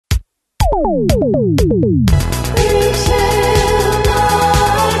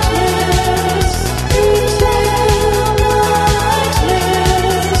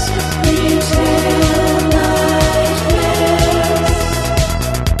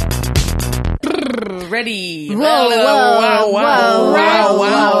Ready. Whoa.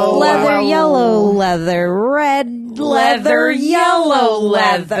 Leather, yellow leather, red leather, yellow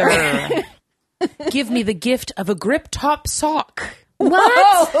leather. Give me the gift of a grip top sock.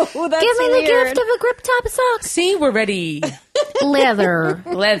 What? Whoa, that's Give me the weird. gift of a grip top sock. See, we're ready. Leather.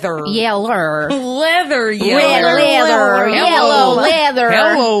 Leather. Yeller. Leather. Red Yellow. leather. Yellow leather.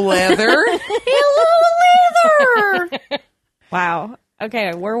 Hello, leather. Hello, leather. Wow.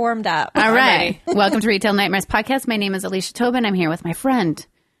 Okay, we're warmed up. All right. Welcome to Retail Nightmares Podcast. My name is Alicia Tobin. I'm here with my friend,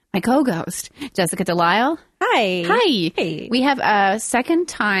 my co-ghost, Jessica Delisle. Hi. Hi. Hey. We have a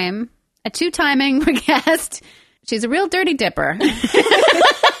two-timing guest. She's a real dirty dipper. You're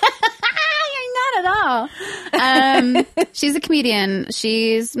not at all. She's a comedian.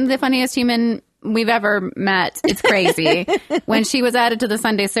 She's the funniest human we've ever met. It's crazy. When she was added to the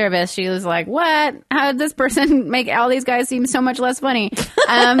Sunday service, she was like, what? How did this person make all these guys seem so much less funny?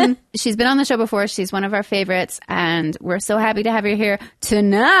 She's been on the show before. She's one of our favorites, and we're so happy to have her here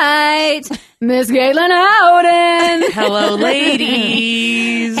tonight. Miss Caitlin Howden. Hello,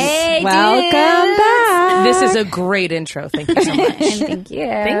 ladies. Hey, Welcome back. This is a great intro. Thank you so much. Thank you.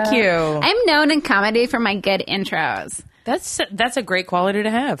 Thank you. I'm known in comedy for my good intros. That's a great quality to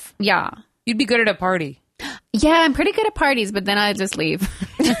have. Yeah. You'd be good at a party. Yeah, I'm pretty good at parties, but then I just leave.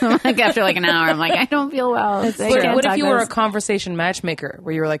 Like after like an hour, I'm like, I don't feel well. What if you were a conversation matchmaker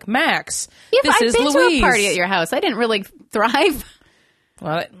where you were like, Max, Yeah, this but is I've been Louise. to a party at your house. I didn't really thrive.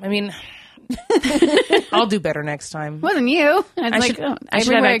 Well, I mean, I'll do better next time. Wasn't you? I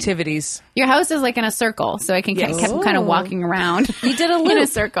should have activities. Your house is like in a circle, so I can keep kind of walking around. You did a loop. In a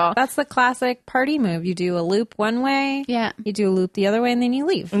circle. That's the classic party move. You do a loop one way. Yeah. You do a loop the other way, and then you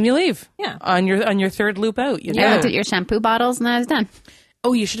leave. And you leave. Yeah. On your third loop out. You I know. looked at your shampoo bottles and I was done.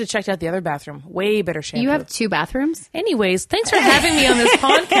 Oh, you should have checked out the other bathroom. Way better shampoo. You have 2 bathrooms? Anyways, thanks for having me on this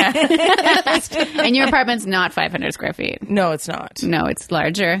podcast. And your apartment's not 500 square feet. No, it's not. No, it's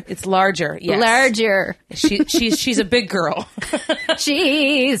larger. It's larger. Yes. Larger. She's a big girl.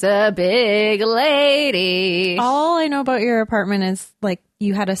 She's a big lady. All I know about your apartment is like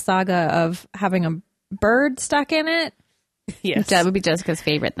you had a saga of having a bird stuck in it. Yes. That would be Jessica's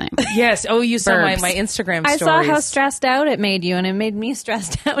favorite thing. Yes. Oh, you saw Burbs. my Instagram I stories. saw how stressed out it made you, and it made me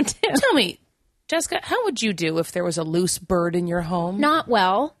stressed out too. Tell me, Jessica, how would you do if there was a loose bird in your home? Not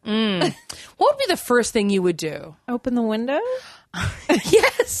well. What would be the first thing you would do? Open the window.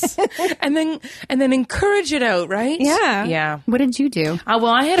 Yes. and then encourage it out, right? Yeah. Yeah. What did you do? Well,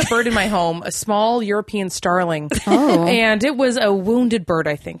 I had a bird in my home, a small European starling. Oh. And it was a wounded bird,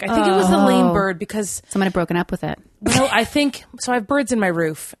 I think. I think it was a lame bird because, Someone had broken up with it. well, I have birds in my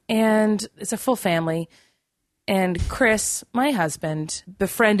roof, and it's a full family. And Chris, my husband,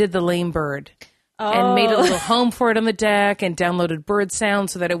 befriended the lame bird. And made a little home for it on the deck and downloaded bird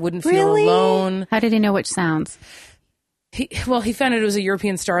sounds so that it wouldn't feel alone. How did he know which sounds? He found out it was a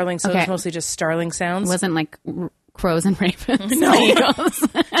European starling, so it was Okay. mostly just starling sounds. It wasn't like crows and ravens. No. Eagles.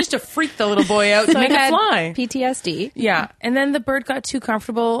 Just to freak the little boy out and make it fly. PTSD. Yeah. And then the bird got too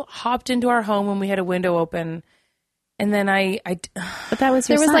comfortable, hopped into our home when we had a window open. And then But that was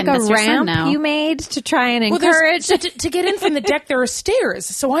your There was son. like a That's your son ramp now. you made to try and well, encourage. to get in from the deck, there are stairs.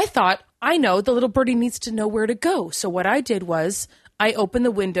 So I thought, I know the little birdie needs to know where to go. So what I did was I opened the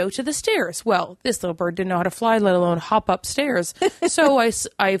window to the stairs. Well, this little bird didn't know how to fly, let alone hop upstairs. So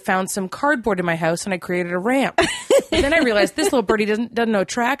I found some cardboard in my house and I created a ramp. And then I realized this little birdie doesn't know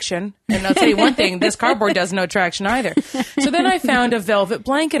traction. And I'll tell you one thing, this cardboard doesn't know traction either. So then I found a velvet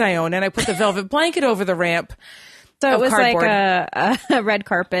blanket I own and I put the velvet blanket over the ramp. So it was cardboard. like a red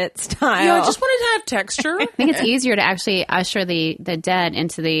carpet style. Yeah, I just wanted to have texture. I think it's easier to actually usher the dead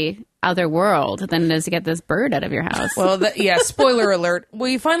into the other world than it is to get this bird out of your house. Well, spoiler alert.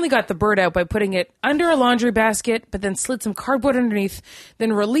 We finally got the bird out by putting it under a laundry basket, but then slid some cardboard underneath,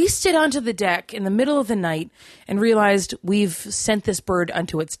 then released it onto the deck in the middle of the night and realized we've sent this bird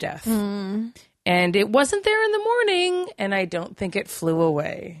unto its death. And it wasn't there in the morning, and I don't think it flew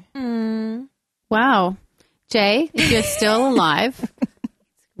away. Wow. Jay, if you're still alive,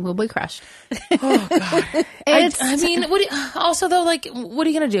 we'll be crushed. Oh, God. I mean, also, though, like, what are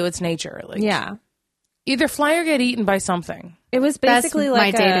you going to do? It's nature. Like, Yeah. Either fly or get eaten by something. It was basically That's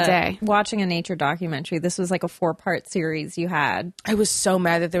like my day-to-day. watching a nature documentary. This was like a 4-part series you had. I was so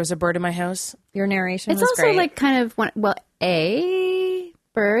mad that there was a bird in my house. Your narration It's was also great. like kind of,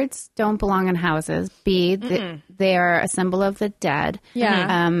 birds don't belong in houses. B, they are a symbol of the dead.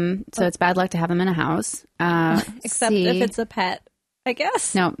 Yeah. So it's bad luck to have them in a house. Except C, if it's a pet, I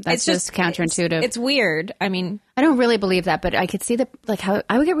guess. No, that's just counterintuitive. It's weird. I mean, I don't really believe that, but I could see how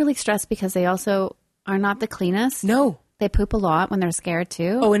I would get really stressed because they also are not the cleanest. No. They poop a lot when they're scared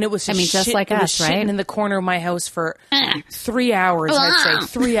too. Oh, and it was just like us, right? Shitting in the corner of my house for 3 hours, I'd say.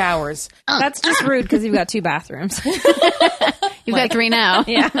 3 hours. that's just rude because you've got 2 bathrooms. You've got 3 now.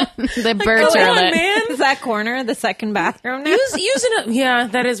 Yeah. The bird Come on, turlet. man. Is that corner the second bathroom now? Using it. Yeah,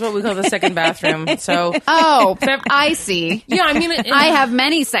 that is what we call the second bathroom. So, Oh, I see. yeah, I mean, I have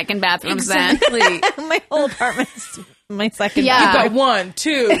many second bathrooms then. exactly. My whole apartment's my second Yeah. You've bathroom. got 1,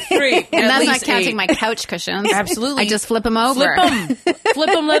 2, 3, And at that's not least counting 8. my couch cushions. Absolutely. I just flip them over. Flip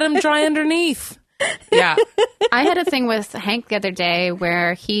them, let them dry underneath. Yeah. I had a thing with Hank the other day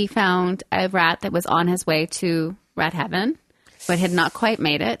where he found a rat that was on his way to rat heaven, but had not quite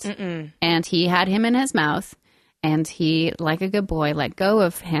made it. And he had him in his mouth, and he, like a good boy, let go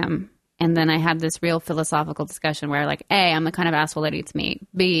of him. And then I had this real philosophical discussion where, like, A, I'm the kind of asshole that eats meat.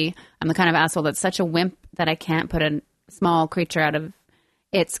 B, I'm the kind of asshole that's such a wimp that I can't put a small creature out of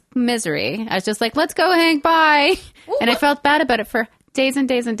its misery. I was just like, let's go, Hank, bye. And I felt bad about it for days and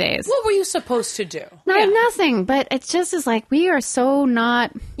days and days. What were you supposed to do? Nothing, but it just is like, we are so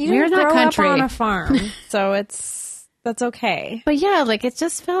not, we're not grow country. up on a farm, so that's okay. But yeah, like it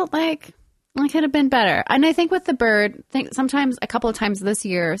just felt like it could have been better. And I think with the bird, sometimes a couple of times this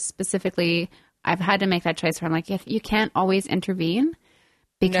year specifically, I've had to make that choice where I'm like, if you can't always intervene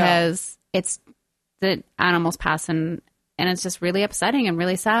because it's the animals pass and it's just really upsetting and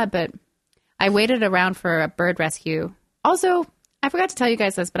really sad. But I waited around for a bird rescue. Also, I forgot to tell you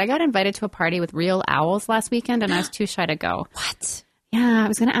guys this, but I got invited to a party with real owls last weekend and I was too shy to go. What? Yeah, I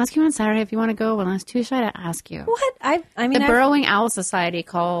was going to ask you on Saturday if you want to go, but I was too shy to ask you. What? I mean, The Burrowing Owl Society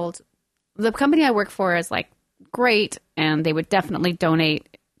the company I work for is like great, and they would definitely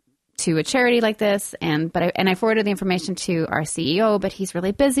donate to a charity like this. And I forwarded the information to our CEO, but he's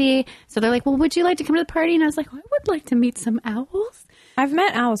really busy. So they're like, well, would you like to come to the party? And I was like, well, I would like to meet some owls. I've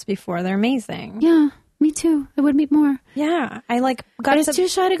met owls before. They're amazing. Yeah, me too. I would meet more. Yeah, I got But it's too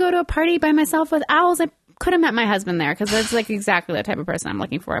shy to go to a party by myself with owls. I could have met my husband there because that's like exactly the type of person I'm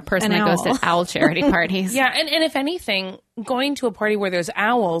looking for. A person An that goes owl. to owl charity parties. Yeah, and if anything, going to a party where there's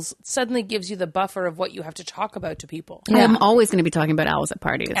owls suddenly gives you the buffer of what you have to talk about to people. I'm always going to be talking about owls at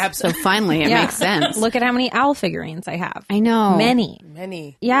parties. Absolutely. So finally, it makes sense. Look at how many owl figurines I have. I know.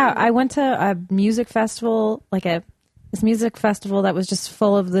 Many. Yeah, I went to a music festival, this music festival that was just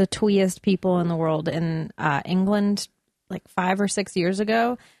full of the tweest people in the world in England, like 5 or 6 years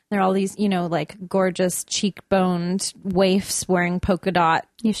ago. There are all these, like gorgeous cheekboned waifs wearing polka dot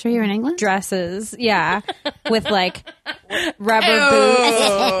You sure you're in England? dresses. Yeah. With like rubber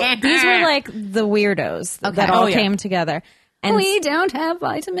boots. These were like the weirdos that all came together. And We don't have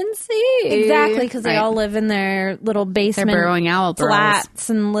vitamin C. exactly, because they Right. all live in their little basement burrowing owl burrows. flats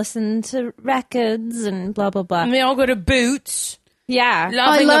and listen to records and blah, blah, blah. And they all go to Boots. Yeah.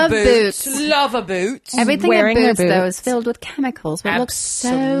 Loving love a Boots. Love a Boots. Everything Wearing at their Boots, though, boots. is filled with chemicals. But it looks so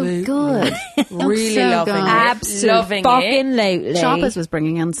Absolutely. good. Really so loving good. it. Absolutely. Loving it. Shoppers was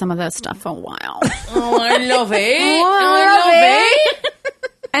bringing in some of that stuff for a while. Oh, I love it. I I love it.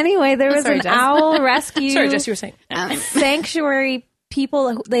 Anyway, there was Sorry, an Jess. owl rescue Sorry, Jess, you were saying. sanctuary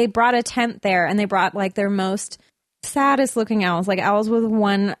people. They brought a tent there and they brought like their most saddest looking owls, like owls with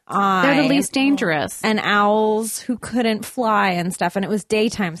one eye. They're the least dangerous. And owls who couldn't fly and stuff. And it was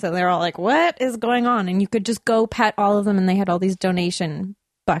daytime, so they're all like, what is going on? And you could just go pet all of them, and they had all these donation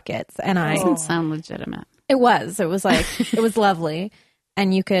buckets. And Doesn't sound legitimate. it was like, it was lovely.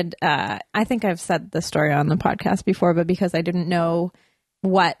 And you could, I think I've said the story on the podcast before, but because I didn't know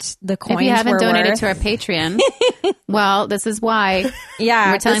what the coins If you haven't were donated worth. to our Patreon, well, this is why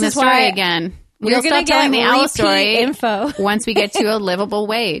Yeah, we're telling the this is story why again. We're We'll gonna stop telling the get owl repeat story info. once we get to a livable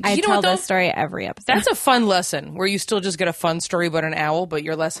wage. I You know tell what, though? this story every episode. That's a fun lesson where you still just get a fun story about an owl, but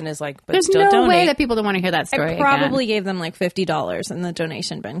your lesson is like, but There's still no donate. way that people don't want to hear that story I probably gave them like $50 in the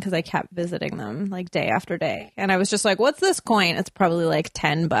donation bin because I kept visiting them like day after day, and I was just like, "What's this coin?" It's probably like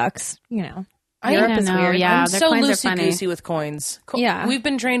 $10. Europe don't is know, weird. yeah. I'm their so coins are funny. loosey-goosey with coins. Yeah. We've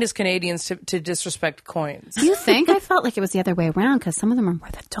been trained as Canadians to disrespect coins. You think? I felt like it was the other way around because some of them are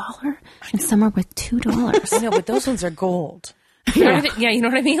worth $1 and some are worth $2. I know, but those ones are gold. You know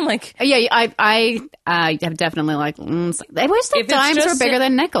what I mean? Like, Yeah, I have definitely like. I wish that If it's dimes were just bigger a-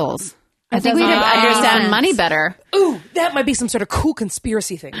 than nickels. I think we doesn't could make any understand sense. money better. ooh, that might be some sort of cool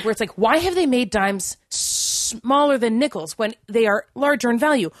conspiracy thing where it's like, why have they made dimes smaller than nickels when they are larger in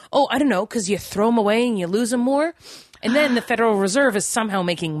value? Oh, I don't know, because you throw them away and you lose them more. And then the Federal Reserve is somehow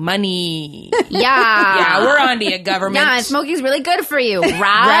making money. Yeah. Yeah, we're on to you, government. Yeah, and smoking's really good for you, right?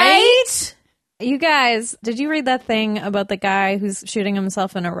 Right? You guys, did you read that thing about the guy who's shooting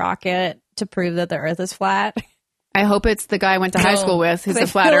himself in a rocket to prove that the Earth is flat? I hope it's the guy I went to high school with who's a I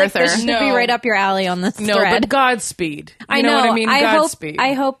flat feel like earther. this should be No. right up your alley on this No, thread. but Godspeed. You I know what I mean? I Godspeed.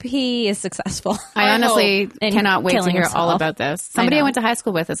 hope he is successful. I honestly And cannot wait to killing hear all himself. about this. Somebody I know. went to high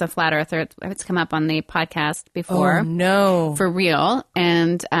school with is a flat earther. It's come up on the podcast before. Oh, no. For real.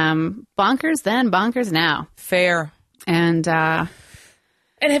 And bonkers then, bonkers now. Fair. And And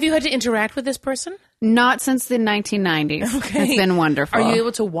have you had to interact with this person? not since the 1990s. Okay. It's been wonderful. Are you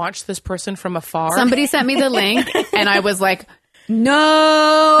able to watch this person from afar? Somebody sent me the link, and I was like,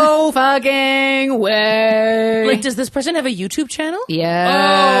 no fucking way. Like, does this person have a YouTube channel?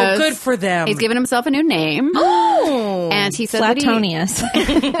 Yes. Oh, good for them. He's given himself a new name. Oh. And he said that he, Flatonius.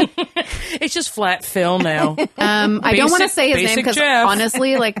 It's just Flat Phil now. I don't want to Basic- say his name basic because Jeff.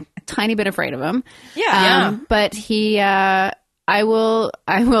 honestly, like, tiny bit afraid of him. Yeah. But he, I will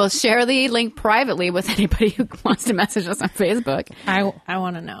share the link privately with anybody who wants to message us on Facebook. I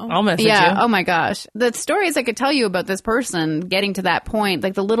want to know. I'll message Yeah. you. Oh my gosh. The stories I could tell you about this person getting to that point,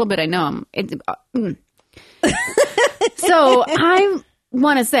 like the little bit I know him. So I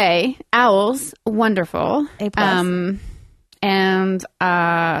want to say, Owls, wonderful. A+. And And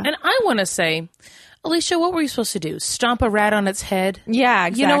I want to say, Alicia, what were you supposed to do? Stomp a rat on its head? Yeah,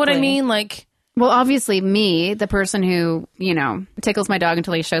 exactly. You know what I mean? Like, well, obviously, me, the person who, tickles my dog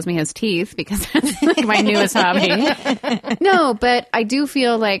until he shows me his teeth because that's like my newest hobby. No, but I do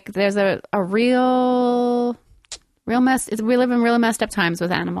feel like there's a real mess. We live in really messed up times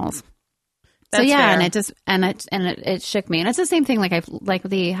with animals. That's so yeah, fair. and it just it shook me. And it's the same thing. Like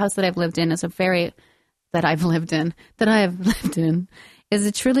the house that I've lived in is that I have lived in is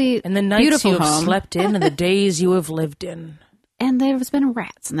a truly and the nights beautiful you have home. slept in and the days you have lived in. And there's been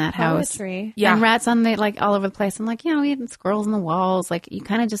rats in that house. Poetry. Yeah. And rats on the all over the place. I'm like, we had squirrels in the walls. Like, you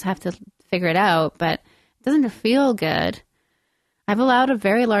kind of just have to figure it out, but it doesn't feel good. I've allowed a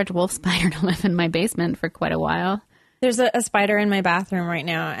very large wolf spider to live in my basement for quite a while. There's a spider in my bathroom right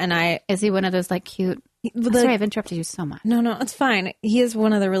now, and Is he one of those like cute? Sorry, I've interrupted you so much. No, it's fine. He is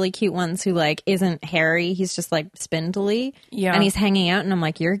one of the really cute ones who like isn't hairy. He's just like spindly. Yeah. And he's hanging out, and I'm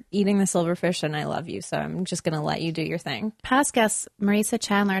like, you're eating the silverfish, and I love you, so I'm just gonna let you do your thing. Past guest Marisa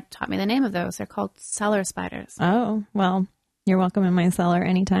Chandler taught me the name of those. They're called cellar spiders. Oh well, you're welcome in my cellar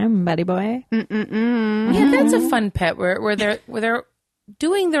anytime, Betty boy. Yeah, that's a fun pet where they're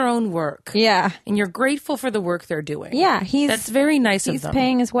doing their own work. Yeah, And you're grateful for the work they're doing. yeah. That's very nice of he's them.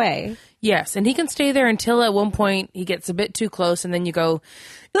 paying his way. Yes, and he can stay there until at one point he gets a bit too close, and then you go,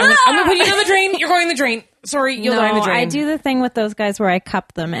 I'm gonna put you in the drain. You're going in the drain. Sorry, you'll die in the drain. I do the thing with those guys where I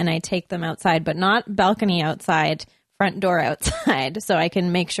cup them and I take them outside, but not balcony outside, front door outside, so I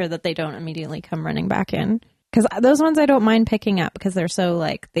can make sure that they don't immediately come running back in. Because those ones I don't mind picking up because they're so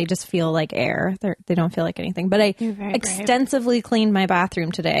like, they just feel like air. They don't feel like anything. But I You're very extensively cleaned my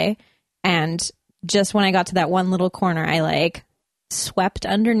bathroom today, and just when I got to that one little corner, I like swept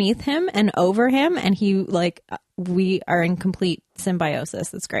underneath him and over him, and he like, we are in complete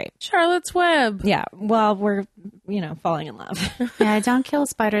symbiosis. It's great. Charlotte's Web. Yeah, well, we're, falling in love. Yeah, I don't kill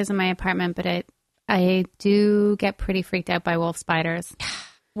spiders in my apartment, but I do get pretty freaked out by wolf spiders.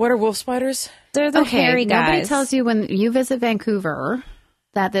 What are wolf spiders? They're the hairy guys. Nobody tells you when you visit Vancouver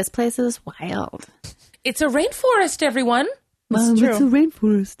that this place is wild. It's a rainforest, everyone. It's true.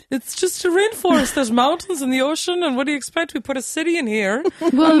 rainforest. It's just a rainforest. There's mountains in the ocean, and what do you expect? We put a city in here.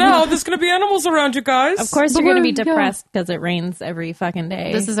 Well, now there's going to be animals around you guys. Of course, But you're going to be we're- depressed because it rains every fucking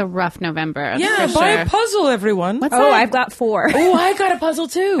day. This is a rough November. Yeah, for buy sure. a puzzle, everyone. What's oh, that? I've got 4. Oh, I got a puzzle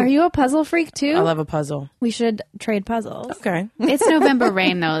too. Are you a puzzle freak too? I love a puzzle. We should trade puzzles. Okay, It's November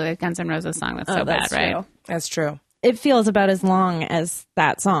Rain, though, the Guns N' Roses song. That's so that's bad, right? true. that's true. It feels about as long as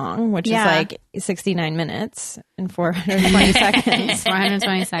that song, which Yeah. is like 69 minutes and 420 seconds.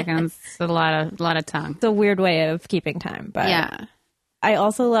 420 seconds. It's a lot of tongue. It's a weird way of keeping time, but Yeah. I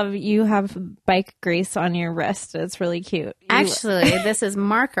also love you have bike grease on your wrist. It's really cute. Actually, this is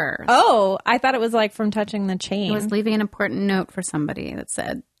markers. Oh, I thought it was like from touching the chain. I was leaving an important note for somebody that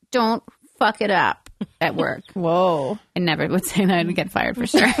said, "Don't fuck it up at work." Whoa. I never would say that. I'd get fired for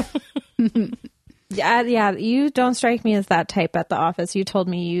sure. Yeah, you don't strike me as that type at the office. You told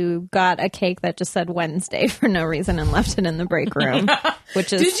me you got a cake that just said Wednesday for no reason and left it in the break room,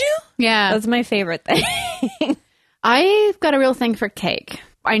 which is Did you? Yeah. that's my favorite thing. I've got a real thing for cake.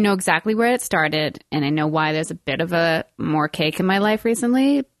 I know exactly where it started, and I know why there's a bit of a more cake in my life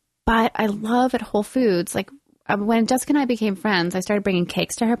recently. But I love at Whole Foods, like when Jessica and I became friends, I started bringing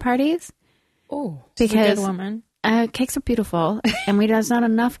cakes to her parties Oh, She's a because good woman. cakes are beautiful, and there's not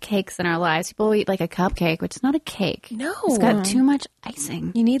enough cakes in our lives. People eat like a cupcake, which is not a cake. No. It's got too much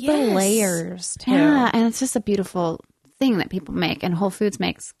icing. You need the Yes. layers too. Yeah, and it's just a beautiful thing that people make. And Whole Foods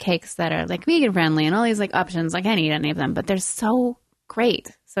makes cakes that are like vegan friendly and all these like options. I can't eat any of them, but they're so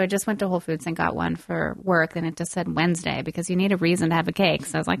great. So I just went to Whole Foods and got one for work, and it just said Wednesday because you need a reason to have a cake.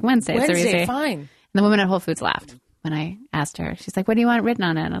 So I was like, Wednesday. Wednesday, fine. And the woman at Whole Foods laughed when I asked her. She's like, what do you want written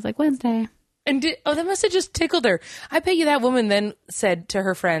on it? And I was like, Wednesday. And that must have just tickled her. I bet you that woman then said to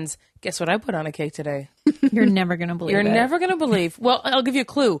her friends, guess what I put on a cake today? You're never going to believe You're it. never going to believe. Well, I'll give you a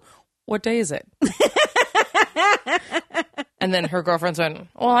clue. What day is it? And then her girlfriends went,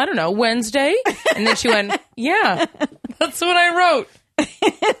 well, I don't know, Wednesday? And then she went, yeah, that's what I wrote.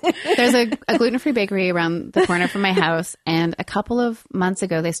 There's a gluten-free bakery around the corner from my house, and a couple of months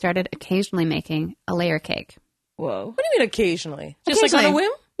ago, they started occasionally making a layer cake. Whoa. What do you mean occasionally? Just like on a Occasionally.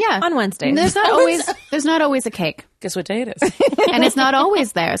 whim? Yeah, On Wednesdays. There's not always a cake, Guess what day it is? and it's not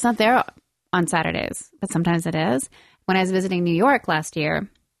always there. It's not there on Saturdays, but sometimes it is. When I was visiting New York last year,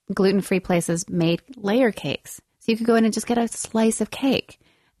 gluten-free places made layer cakes, so you could go in and just get a slice of cake,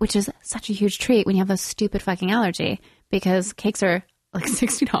 which is such a huge treat when you have a stupid fucking allergy because cakes are like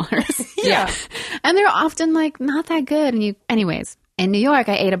 $60. Yeah. And they're often like not that good. And anyways, in New York,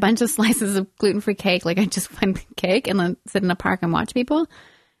 I ate a bunch of slices of gluten-free cake. Like I just find cake and then sit in a park and watch people.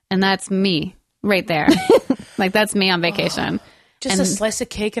 And that's me right there. Like that's me on vacation. Just a slice of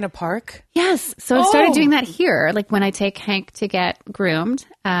cake in a park? Yes. So I started doing that here. Like when I take Hank to get groomed,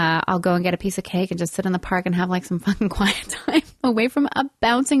 I'll go and get a piece of cake and just sit in the park and have like some fucking quiet time away from a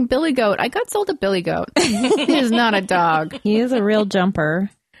bouncing billy goat. I got sold a billy goat. He is not a dog. He is a real jumper.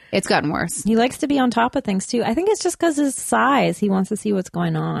 It's gotten worse. He likes to be on top of things too. I think it's just because his size. He wants to see what's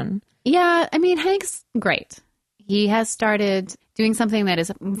going on. Yeah. I mean, Hank's great. He has started doing something that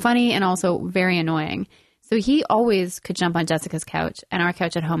is funny and also very annoying. So he always could jump on Jessica's couch, and our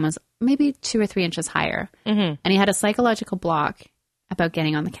couch at home was maybe 2 or 3 inches higher. Mm-hmm. And he had a psychological block about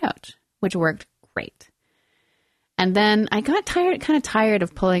getting on the couch, which worked great. And then I got kind of tired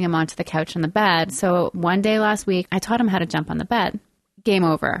of pulling him onto the couch and the bed. So one day last week, I taught him how to jump on the bed. Game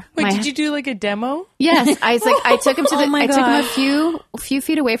over. Wait, did you do like a demo? Yes, I took him to the. Oh my I took him God. a few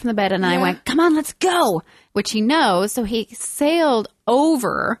feet away from the bed, and I went, "Come on, let's go," which he knows. So he sailed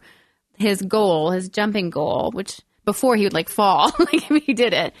over his goal, his jumping goal, which before he would like fall, like he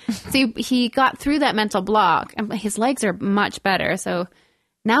did it. So he got through that mental block, and his legs are much better. So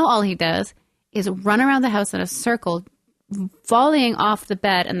now all he does is run around the house in a circle, volleying off the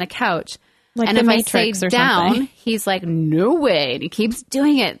bed and the couch. Like and the if Matrix I or say down, something. he's like, no way. And he keeps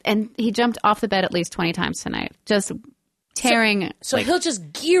doing it. And he jumped off the bed at least 20 times tonight, just tearing. So he'll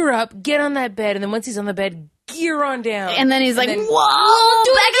just gear up, get on that bed, and then once he's on the bed, gear on down. And then he's like, then- whoa,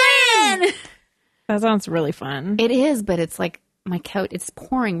 do it again. That sounds really fun. It is, but it's like my couch, it's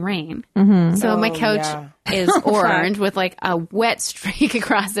pouring rain. Mm-hmm. So my couch is orange with like a wet streak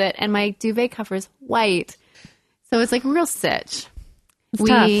across it, and my duvet cover is white. So it's like real sitch. It's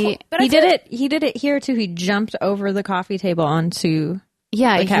tough. But he did it. He did it here too. He jumped over the coffee table onto.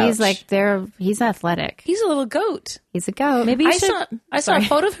 Yeah, the couch. he's like he's athletic. He's a little goat. He's a goat. Maybe you I should. saw a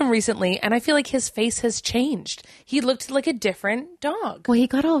photo of him recently, and I feel like his face has changed. He looked like a different dog. Well, he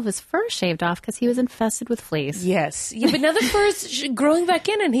got all of his fur shaved off because he was infested with fleas. Yes. Yeah, but now the fur's growing back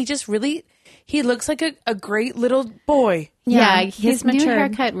in, and he looks like a great little boy. Yeah, he's his new matured.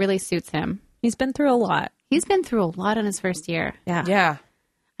 haircut really suits him. He's been through a lot. He's been through a lot in his first year. Yeah. Yeah.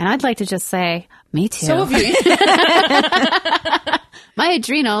 And I'd like to just say, me too. So have you. My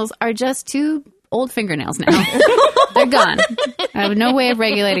adrenals are just 2 old fingernails now. They're gone. I have no way of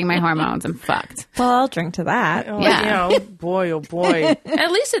regulating my hormones. I'm fucked. Well, I'll drink to that. Yeah. You know, boy, oh boy.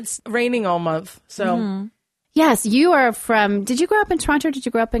 At least it's raining all month. So Yes, you are from. Did you grow up in Toronto? Or did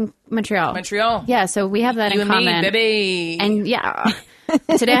you grow up in Montreal? Montreal. Yeah, so we have that You in and me, common. baby. And yeah,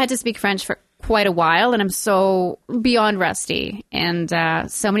 today I had to speak French for quite a while, and I'm so beyond rusty. And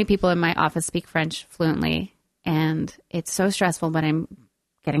so many people in my office speak French fluently, and it's so stressful, but I'm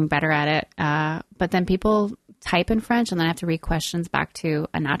getting better at it. But then people type in French, and then I have to read questions back to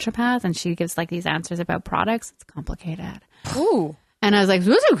a naturopath, and she gives like these answers about products. It's complicated. Ooh. And I was like,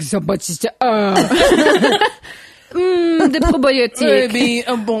 so much de probiotiques. Je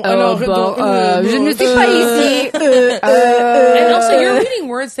ne suis pas ici. And also, you're reading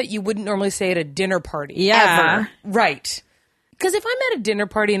words that you wouldn't normally say at a dinner party. Yeah. Ever. Right. Because if I'm at a dinner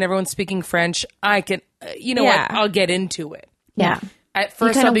party and everyone's speaking French, I can, you know Yeah. what, I'll get into it. Yeah. At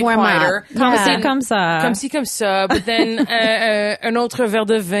first, kinda I'll be warm up. quieter. Comme Yeah. ci, comme ça. Comme ci, comme ça. But then, un autre verre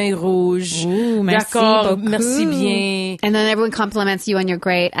de vin rouge. Ooh, merci D'accord, beaucoup. merci bien. And then everyone compliments you on your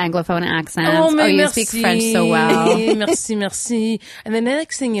great Anglophone accents. mais you merci. speak French so well. Merci, merci. And then the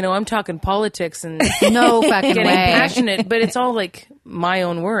next thing you know, I'm talking politics and No fucking getting way. passionate, but it's all like my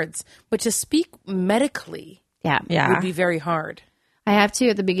own words. But to speak medically Yeah. Yeah. would be very hard. I have to,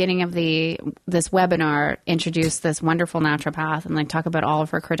 at the beginning of this webinar, introduce this wonderful naturopath and like talk about all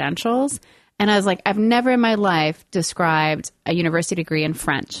of her credentials. And I was like, I've never in my life described a university degree in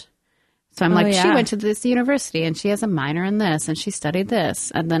French. So I'm like, she yeah. went to this university and she has a minor in this and she studied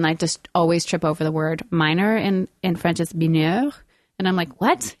this. And then I just always trip over the word minor in French is mineur. And I'm like,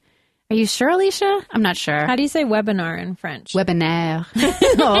 what? Are you sure, Alicia? I'm not sure. How do you say webinar in French? Webinaire.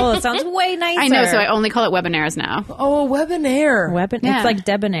 Oh, it sounds way nicer. I know, so I only call it webinars now. Oh, webinaire. Yeah. It's like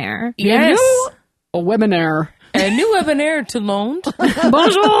debonair. Yes. A webinar. A new webinaire tout le monde.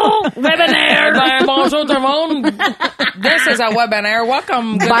 Bonjour, webinaire. Ben, bonjour tout le monde. This is a webinaire.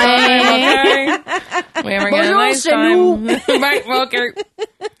 Welcome. Good Bye. time, okay? We're having a Bonjour, nice c'est time. Bye, okay.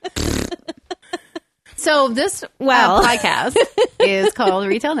 So this podcast is called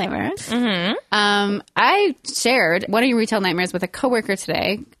Retail Nightmares. Mm-hmm. I shared one of your retail nightmares with a coworker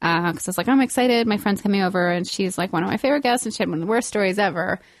today because I was like, I'm excited. My friend's coming over, and she's like one of my favorite guests, and she had one of the worst stories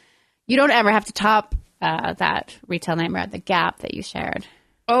ever. You don't ever have to top that retail nightmare at the Gap that you shared.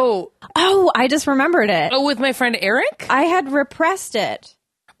 Oh, I just remembered it. with my friend Eric? I had repressed it.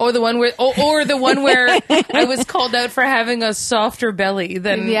 Or the one where, or the one where I was called out for having a softer belly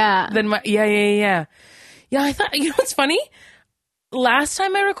than my, yeah. I thought, you know what's funny? Last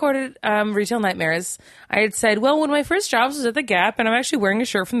time I recorded Retail Nightmares, I had said, well, one of my first jobs was at the Gap, and I'm actually wearing a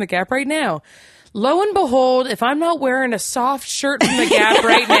shirt from the Gap right now. Lo and behold, if I'm not wearing a soft shirt from the Gap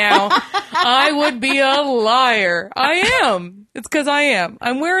right now, I would be a liar. I am. It's because I am.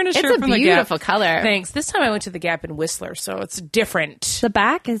 I'm wearing a shirt It's a from the Gap. beautiful color. Thanks. This time I went to the Gap in Whistler, so it's different. The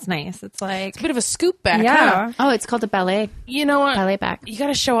back is nice. It's like, A bit of a scoop back, yeah. huh? Oh, it's called a ballet. You know what? Ballet back. You got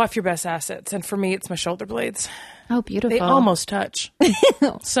to show off your best assets, and for me, it's my shoulder blades. Oh, beautiful. They almost touch.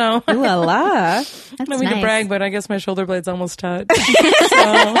 So ooh la la. I don't mean to nice. brag, but I guess my shoulder blades almost touch.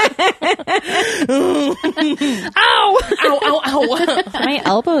 Ow! My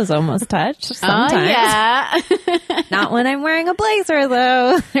elbows almost touch sometimes. Oh, yeah. Not when I'm wearing a blazer,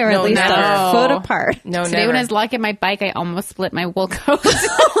 though. Or No, at least never. a foot apart. No, Today never. when I was locking my bike, I almost split my wool coat.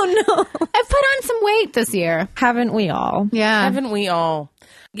 Oh, no. I've put on some weight this year. Haven't we all? Yeah. Haven't we all?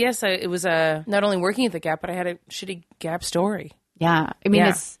 Yes, it was not only working at the Gap, but I had a shitty Gap story. Yeah. I mean, Yeah.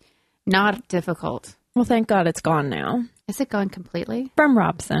 it's not difficult. Well, thank God it's gone now. Is it gone completely? From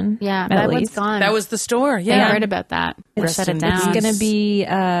Robson. Yeah, at that one's least. gone. That was the store. I Yeah. heard about that. They Rest shut it in down. peace. It's going to be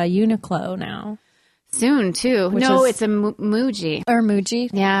Uniqlo now. Soon, too. Which No, is- it's a Muji. Or Muji.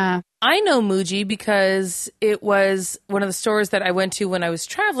 Yeah. I know Muji because it was one of the stores that I went to when I was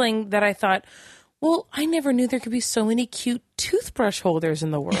traveling that I thought, well, I never knew there could be so many cute toothbrush holders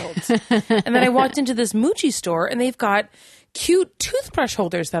in the world. And then I walked into this Muji store and they've got cute toothbrush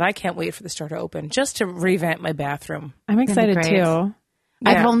holders that I can't wait for the store to open just to revamp my bathroom. I'm excited great. too.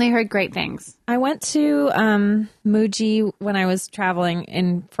 I've Yeah. only heard great things. I went to Muji when I was traveling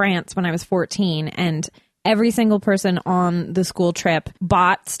in France when I was 14, and every single person on the school trip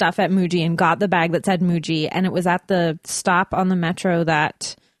bought stuff at Muji and got the bag that said Muji, and it was at the stop on the metro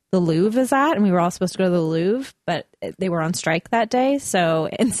that the Louvre is at, and we were all supposed to go to the Louvre, but they were on strike that day, so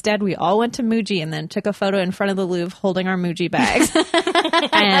instead we all went to Muji and then took a photo in front of the Louvre holding our Muji bags.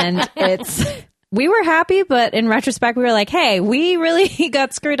 And we were happy, but in retrospect, we were like, hey, we really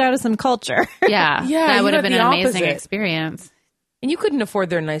got screwed out of some culture. Yeah. Yeah, That you would have got been the an amazing opposite. experience. And you couldn't afford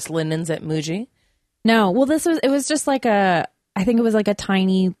their nice linens at Muji. No, well, it was just like I think it was like a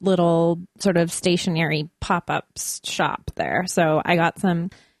tiny little sort of stationary pop-up shop there. So I got some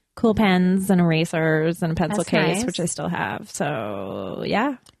cool pens and erasers and a pencil That's case, nice. which I still have. So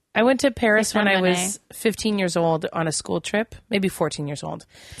yeah. I went to Paris when I Money. was 15 years old on a school trip, maybe 14 years old.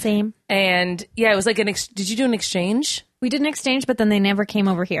 Same. And yeah, it was like did you do an exchange? We did an exchange, but then they never came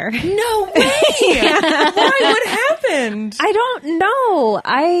over here. No way! Why? What happened? I don't know.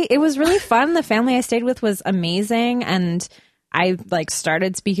 It was really fun. The family I stayed with was amazing, and I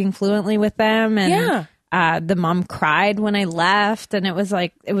started speaking fluently with them. And Yeah. the mom cried when I left, and it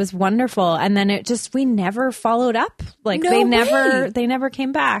was wonderful. And then we never followed up. Like No they way. never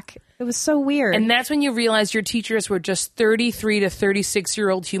came back. It was so weird. And that's when you realize your teachers were just 33 to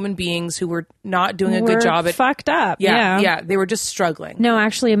 36-year-old human beings who were not doing a We're good job at. fucked up. Yeah, they were just struggling. No,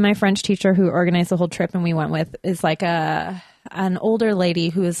 actually, my French teacher who organized the whole trip and we went with is like an older lady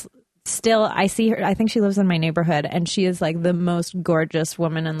who is still, I see her. I think she lives in my neighborhood, and she is like the most gorgeous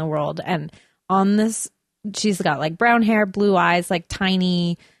woman in the world. And on this, she's got like brown hair, blue eyes, like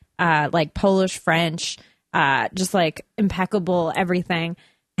tiny, like Polish French, just like impeccable everything.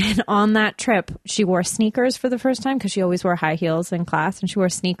 And on that trip, she wore sneakers for the first time because she always wore high heels in class, and she wore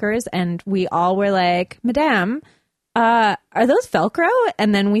sneakers, and we all were like, Madame, are those Velcro?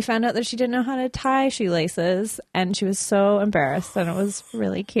 And then we found out that she didn't know how to tie shoelaces, and she was so embarrassed, and it was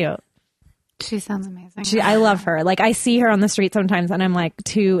really cute. She sounds amazing. I love her. Like, I see her on the street sometimes, and I'm like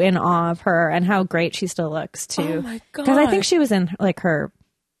too in awe of her and how great she still looks too. Oh my God. Because I think she was in like her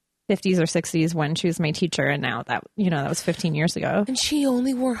 50s or 60s when she was my teacher, and now that that was 15 years ago. And she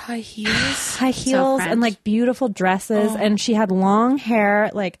only wore high heels. High heels French. and like beautiful dresses, and she had long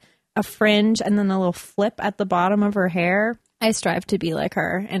hair, like a fringe, and then a little flip at the bottom of her hair. I strive to be like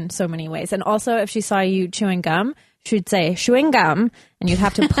her in so many ways. And also, if she saw you chewing gum, she'd say chewing gum, and you'd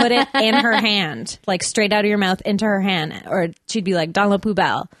have to put it in her hand, like straight out of your mouth into her hand, or she'd be like dans la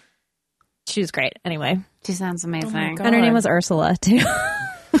poubelle. She was great. Anyway, She sounds amazing. God. and her name was Ursula too.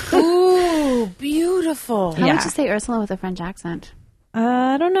 Ooh, beautiful. How Yeah. would you say Ursula with a French accent?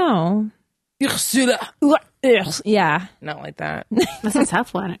 I don't know. Ursula. Yeah. Not like that. That's a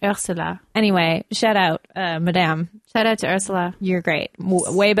tough one. Ursula. Anyway, shout out, Madame. Shout out to Ursula. You're great.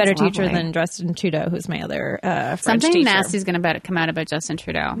 Way better That's teacher lovely. than Justin Trudeau, who's my other French Something teacher. nasty's going to come out about Justin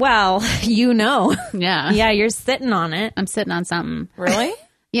Trudeau. Well, Yeah. Yeah, you're sitting on it. I'm sitting on something. Really?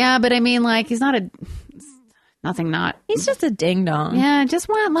 Yeah, but I mean, like, he's not nothing not. He's just a ding dong. Yeah, I just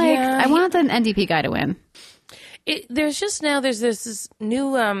want, like, Yeah, I want the NDP guy to win. There's this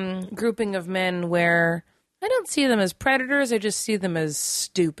new grouping of men where I don't see them as predators. I just see them as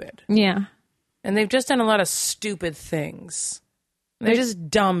stupid. Yeah. And they've just done a lot of stupid things. They're just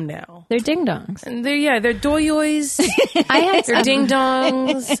dumb now. They're ding dongs. And they're doyoys. They're ding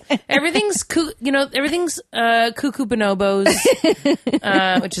dongs. Everything's everything's cuckoo bonobos,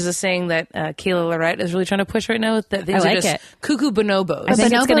 which is a saying that Kayla Lorette is really trying to push right now. That things I like are just it. cuckoo bonobos. I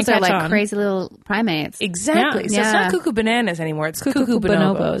think it's gonna Bonobos are catch like on. crazy little primates. Exactly. Yeah. So it's not cuckoo bananas anymore. It's cuckoo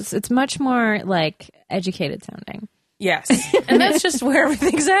bonobos. It's much more like educated sounding. Yes. And that's just where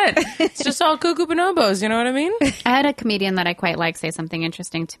everything's at. It's just all cuckoo bonobos. You know what I mean? I had a comedian that I quite like say something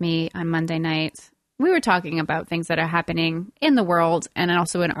interesting to me on Monday night. We were talking about things that are happening in the world and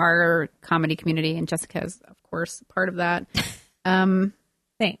also in our comedy community, and Jessica is, of course, part of that.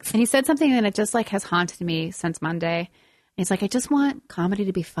 Thanks. And he said something that it just like has haunted me since Monday. And he's like, I just want comedy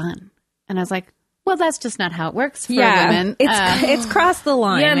to be fun. And I was like, well, that's just not how it works for women. It's crossed the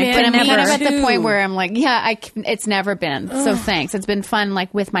line. Yeah, It man. could But I'm never. kind of at the too. point where I'm like, yeah, it's never been. So thanks. It's been fun,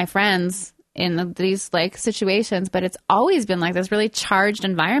 like with my friends in these like situations, but it's always been like this really charged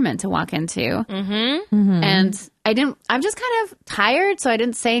environment to walk into. And I'm just kind of tired, so I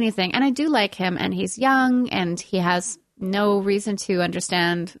didn't say anything. And I do like him, and he's young, and he has no reason to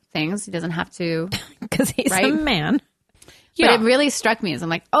understand things. He doesn't have to. Because he's a Right? man. Yeah. But it really struck me as I'm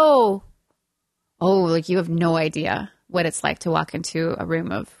like, oh, like you have no idea what it's like to walk into a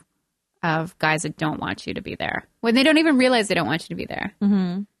room of guys that don't want you to be there when they don't even realize they don't want you to be there.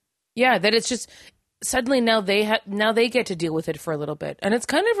 Yeah, that it's just suddenly now they get to deal with it for a little bit, and it's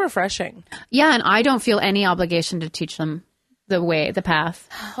kind of refreshing. Yeah, and I don't feel any obligation to teach them the path.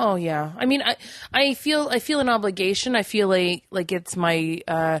 Oh yeah, I mean, I feel an obligation. I feel like it's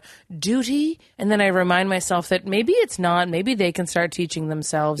my duty, and then I remind myself that maybe it's not. Maybe they can start teaching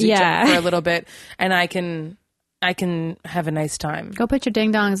themselves each Yeah. other for a little bit, and I can have a nice time. Go put your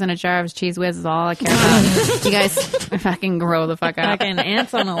ding dongs in a jar of Cheese Whiz is all I care about. You guys fucking grow the fuck up. Fucking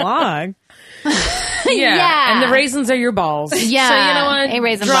ants on a log. Yeah, and the raisins are your balls. Yeah, so you know what? a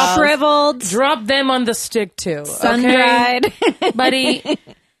raisin drop balls. Shriveled, drop them on the stick too. sun okay? dried. buddy.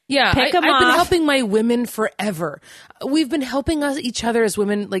 Yeah, Pick 'em I've been off. helping my women forever. We've been helping each other as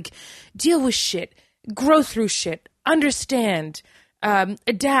women, like deal with shit, grow through shit, understand,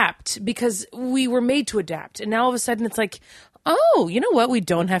 adapt, because we were made to adapt. And now all of a sudden it's like, oh, you know what? We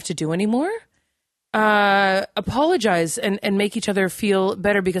don't have to do anymore. Apologize and make each other feel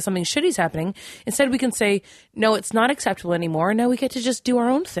better because something shitty's happening. Instead, we can say, no, it's not acceptable anymore. Now we get to just do our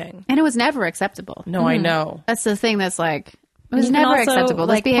own thing. And it was never acceptable. No, I know. That's the thing that's like, it was You can never also, acceptable.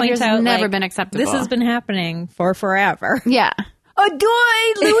 This like, point behavior's out, never like, been acceptable. This has been happening for forever. Yeah.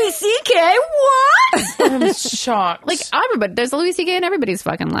 Adoy, Louis C.K. What? I'm shocked. Like, everybody, there's a Louis C.K. in everybody's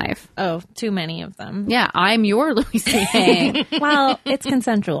fucking life. Oh, too many of them. Yeah, I'm your Louis C.K. Well, it's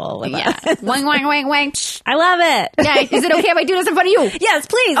consensual with Yeah. us. Wang, wang, wang, wang. I love it. Yeah, is it okay if I do this in front of you? Yes,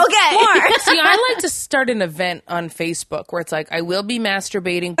 please. Okay. More. See, I like to start an event on Facebook where it's like, I will be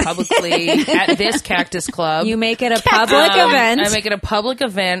masturbating publicly at this Cactus Club. You make it a public event. I make it a public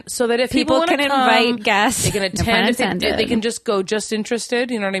event so that if People people can wanna come, invite guests. they can pun attend. If intended. they can just go just interested.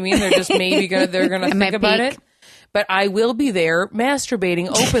 You know what I mean? They're just maybe gonna think might about peek. it. But I will be there masturbating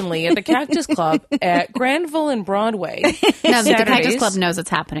openly at the Cactus Club at Granville and Broadway. No, the Cactus Saturdays. Club knows it's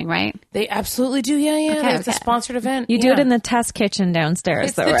happening, right? They absolutely do. Yeah. Okay, It's a okay. sponsored event. You do it in the test kitchen downstairs,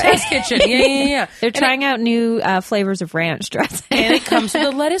 It's though, the right? test kitchen. Yeah. They're trying out new flavors of ranch dressing. And it comes with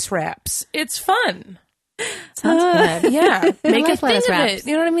the lettuce wraps. It's fun. Sounds good. Yeah, make like a thing lettuce of wraps. it.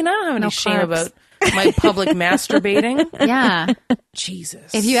 You know what I mean? I don't have any No shame carbs. about my public masturbating. Yeah.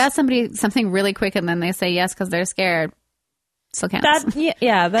 Jesus. If you ask somebody something really quick and then they say yes because they're scared, still counts.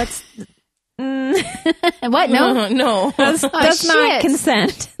 That's What? No? no, that's shit. not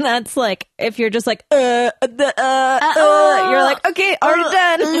consent. That's like if you're just like you're like, okay, already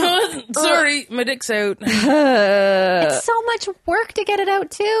done. sorry, my dick's out. It's so much work to get it out,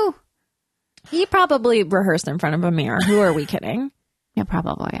 too. He probably rehearsed in front of a mirror. Who are we kidding? Yeah,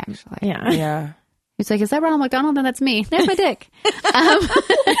 probably, actually. Yeah. Yeah. He's like, is that Ronald McDonald? Then that's me. There's my dick.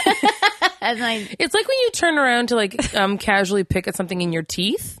 And like, It's like when you turn around to like casually pick at something in your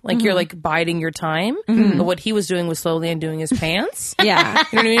teeth, like you're like biding your time. But what he was doing was slowly undoing his pants. Yeah. You know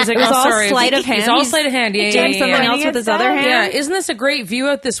what I mean? He's like, It was oh, all sorry. sleight of hand. It's all sleight of hand. Yeah, Doing yeah, something yeah. else with his other hand. Yeah, isn't this a great view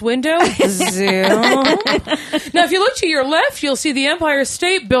out this window? Zoom. Now, if you look to your left, you'll see the Empire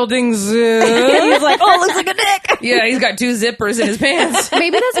State Building. Zoom. He's like, oh, looks like a dick. Yeah, he's got 2 zippers in his pants.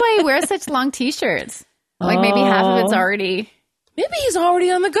 maybe that's why he wears such long t-shirts. Like maybe half of it's already, Maybe he's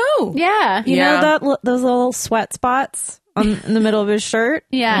already on the go. yeah. You Yeah. know that those little sweat spots in the middle of his shirt?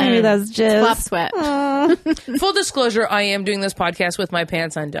 Yeah. Maybe that's just Flop sweat. Full disclosure, I am doing this podcast with my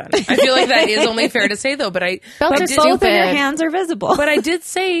pants undone. I feel like that is only fair to say, though. But Belts But are both stupid. of your hands are visible. I did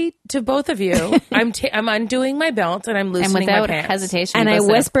say to both of you, I'm undoing my belt and I'm And loosening without my pants. hesitation. And he I goes,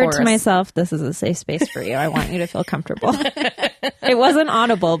 "Of whispered to course." myself, this is a safe space for you. I want you to feel comfortable. It wasn't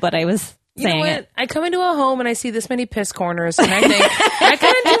audible, but I was You know saying what? it. I come into a home and I see this many piss corners, and I think I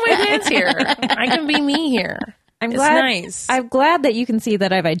can undo my pants here. I can be me here. I'm It's glad, nice. I'm glad that you can see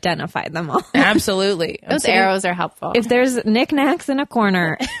that I've identified them all. Absolutely. I'm Those saying- arrows are helpful. If there's knickknacks in a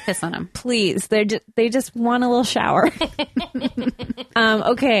corner, Piss on them. please, they just want a little shower.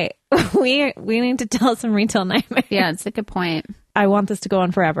 Okay, we need to tell some retail nightmares. Yeah, it's a good point. I want this to go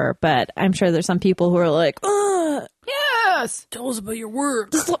on forever, but I'm sure there's some people who are like, oh, Yes. Tell us about your work.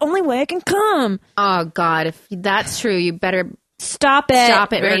 this is the only way I can come. Oh God, if that's true, you better Stop it.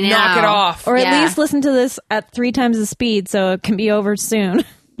 stop it Better right knock now. it off. Or at Yeah. least listen to this at 3 times the speed so it can be over soon.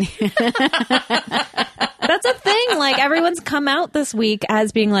 That's a thing. Like, everyone's come out this week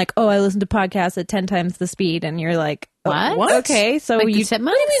as being like, oh, I listened to podcasts at 10 times the speed. And you're like, oh, What? okay. So Like the you tip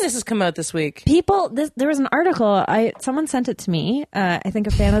What do you mean this has come out this week? people, there was an article. Someone sent it to me. I think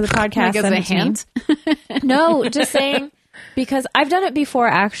a fan of the podcast Like as sent a it to me. hint. No, just saying, because I've done it before,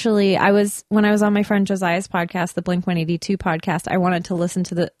 actually. When I was on my friend Josiah's podcast, the Blink-182 podcast, I wanted to listen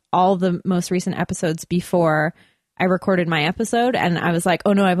to all the most recent episodes before I recorded my episode. And I was like,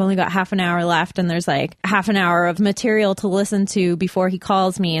 oh no, I've only got half an hour left. And there's like half an hour of material to listen to before he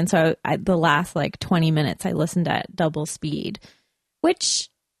calls me. And so the last like 20 minutes, I listened at double speed, which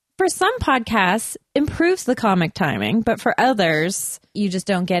for some podcasts improves the comic timing, but for others, you just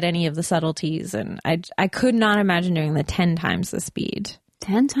don't get any of the subtleties. And I could not imagine doing the 10 times the speed.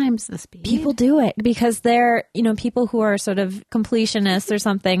 10 times the speed. People do it because they're, people who are sort of completionists or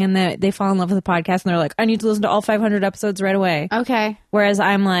something, and they fall in love with the podcast and they're like, I need to listen to all 500 episodes right away. Okay. Whereas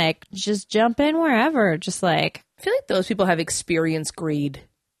I'm like, just jump in wherever. Just like, I feel like those people have experience greed.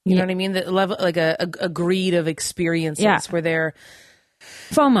 You know what I mean? The level, like a greed of experiences Yeah. where they're,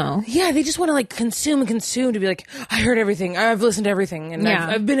 FOMO. yeah, they just want to like consume and consume to be like, I heard everything, I've listened to everything, and Yeah.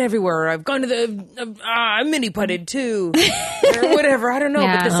 I've been everywhere, I've gone to the, I mini putted too, or whatever. I don't know,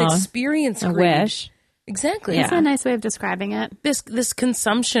 Yeah. but this Oh, experience I greed. wish. Exactly. Yeah. That's a nice way of describing it. This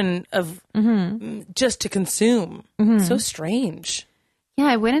consumption of just to consume. So strange. Yeah,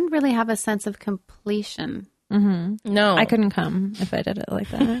 I wouldn't really have a sense of completion. No, I couldn't come if I did it like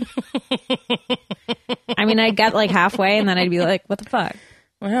that. I mean, I'd get like halfway and then I'd be like, what the fuck?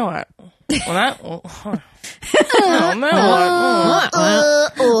 Well, what? Well, that. Oh, no.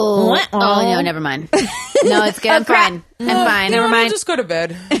 Oh, no, never mind. No, it's good. I'm fine. I'm fine. Never mind. Just go to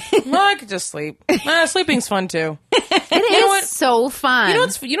bed. Well, I could just sleep. Sleeping's fun too. It is so fun.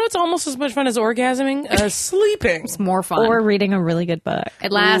 You know what's almost as much fun as orgasming? Sleeping. It's more fun. Or reading a really good book.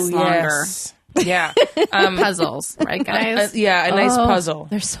 It lasts Ooh, longer. yes. Yeah. Puzzles, right, guys? Yeah, a nice puzzle.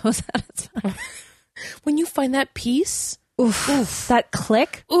 They're so satisfying. When you find that piece, Oof. That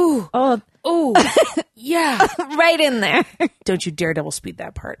click. ooh, Oh, ooh, yeah. right in there. Don't you dare double speed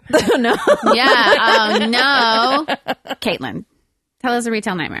that part. Oh, no. Yeah. Oh, no. Caitlin, tell us a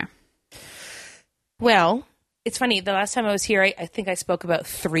retail nightmare. Well, it's funny. The last time I was here, I think I spoke about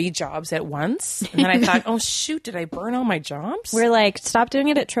 3 jobs at once. And then I thought, oh, shoot, did I burn all my jobs? We're like, stop doing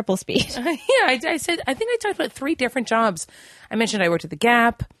it at triple speed. Yeah, I said, I think I talked about 3 different jobs. I mentioned I worked at the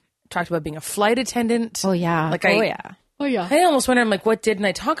Gap, talked about being a flight attendant. Oh, yeah. Like Oh, yeah. Oh, yeah. I almost wondered, I'm like, what didn't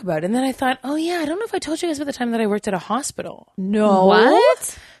I talk about? And then I thought, oh, yeah, I don't know if I told you guys about the time that I worked at a hospital. No.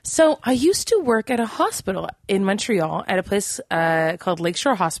 What? So I used to work at a hospital in Montreal at a place called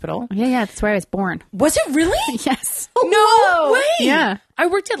Lakeshore Hospital. Yeah, that's where I was born. Was it really? Yes. No way. Yeah. I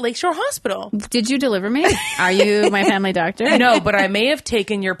worked at Lakeshore Hospital. Did you deliver me? Are you my family doctor? No, but I may have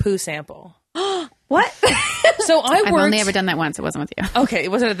taken your poo sample. What? So I I've worked. only ever done that once. It wasn't with you. Okay,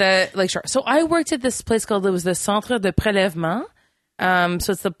 it wasn't at the Lakeshore. So I worked at this place called, it was the Centre de Prélèvement.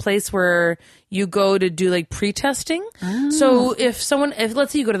 So it's the place where you go to do like pre-testing. So if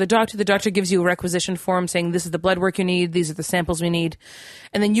let's say you go to the doctor gives you a requisition form saying this is the blood work you need, these are the samples we need.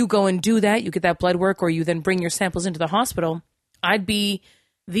 And then you go and do that, you get that blood work, or you then bring your samples into the hospital. I'd be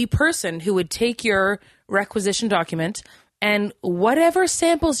the person who would take your requisition document and whatever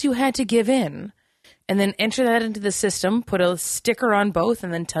samples you had to give in, and then enter that into the system, put a sticker on both,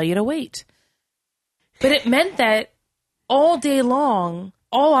 and then tell you to wait. But it meant that all day long,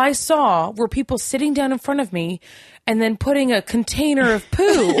 all I saw were people sitting down in front of me and then putting a container of poo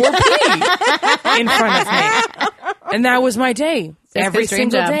or pee in front of me. And that was my day. Every dream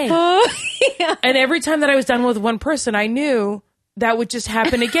single job. day. And every time that I was done with one person, I knew that would just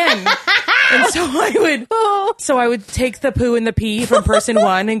happen again. And so I would take the poo and the pee from person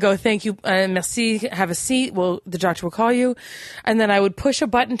 1 and go, thank you, merci, have a seat. Well, the doctor will call you. And then I would push a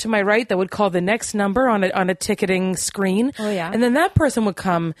button to my right that would call the next number on a ticketing screen. Oh, yeah. And then that person would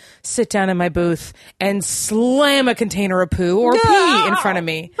come, sit down in my booth and slam a container of poo or pee in front of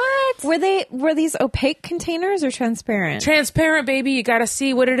me. What? Were these opaque containers or transparent? Transparent, baby. You got to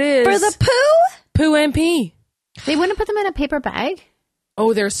see what it is. For the poo? Poo and pee. They wouldn't put them in a paper bag?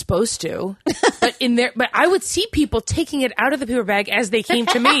 Oh, they're supposed to, but I would see people taking it out of the paper bag as they came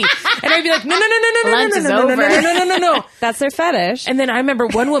to me, and I'd be like, Lunch is over. no. That's their fetish. And then I remember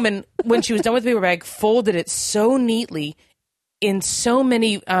one woman, when she was done with the paper bag, folded it so neatly in so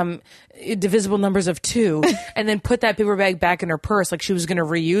many divisible numbers of 2, and then put that paper bag back in her purse like she was going to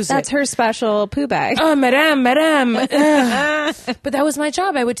reuse That's it. her special poo bag. Oh, madame. But that was my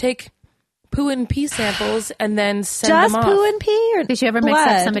job. I would take poo and pee samples and then send Just them off. poo and pee? Or Did you ever mix blood?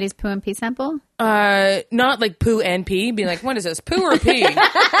 up somebody's poo and pee sample? Not like poo and pee. Being like, what is this, poo or pee? Oh,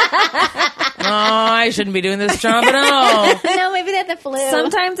 I shouldn't be doing this job at all. No, maybe that's the flu.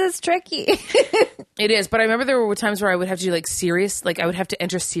 Sometimes it's tricky. It is, but I remember there were times where I would have to do I would have to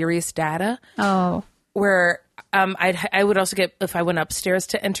enter serious data. Oh. Where I would also get, if I went upstairs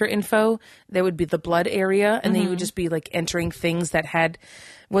to enter info, there would be the blood area, and then you would just be like entering things that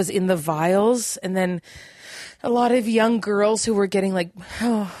was in the vials, and then a lot of young girls who were getting like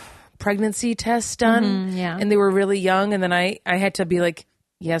pregnancy tests done, yeah. and they were really young, and then I had to be like,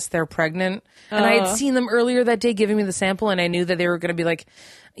 yes, they're pregnant, and I had seen them earlier that day giving me the sample, and I knew that they were going to be like,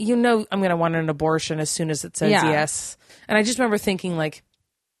 I'm going to want an abortion as soon as it says yes, and I just remember thinking like,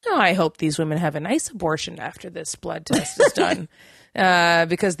 oh, I hope these women have a nice abortion after this blood test is done.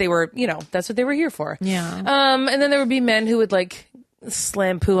 Because they were, that's what they were here for. Yeah. And then there would be men who would like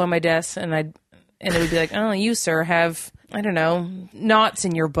slam poo on my desk, and it would be like, oh, you, sir, have, I don't know, knots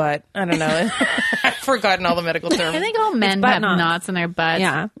in your butt. I don't know. I've forgotten all the medical terms. I think all men butt have knots in their butts.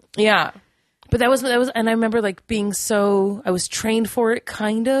 Yeah. Yeah. But that was, and I remember like being I was trained for it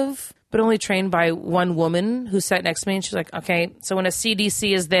kind of, but only trained by one woman who sat next to me, and she's like, okay, so when a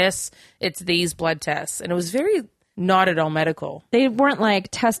CDC is this, it's these blood tests. And it was very not at all medical. They weren't like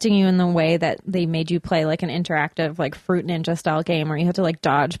testing you in the way that they made you play like an interactive like Fruit Ninja style game where you had to like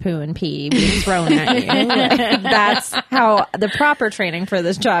dodge poo and pee being thrown at you. Like, that's how the proper training for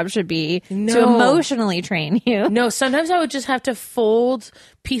this job should be, to emotionally train you. No, sometimes I would just have to fold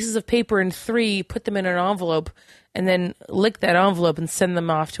pieces of paper in 3, put them in an envelope, and then lick that envelope and send them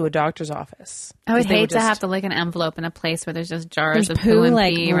off to a doctor's office. I would 'Cause they hate would to have to lick an envelope in a place where there's just jars There's of poo and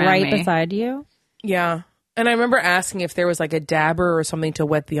like pee around right me. beside you. Yeah. And I remember asking if there was like a dabber or something to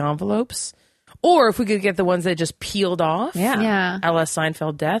wet the envelopes, Or if we could get the ones that just peeled off. Yeah. A la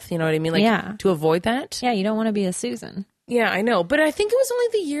Seinfeld death, you know what I mean? Like, Yeah. to avoid that. Yeah, you don't want to be a Susan. Yeah, I know. But I think it was only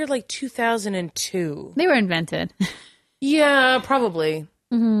the year like 2002. They were invented. Yeah, probably.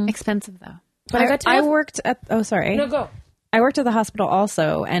 Expensive though. But I got to worked at. Oh, sorry. No, go. I worked at the hospital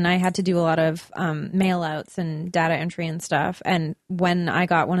also, and I had to do a lot of mail outs and data entry and stuff. And when I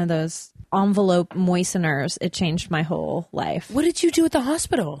got one of those envelope moisteners, it changed my whole life. What did you do at the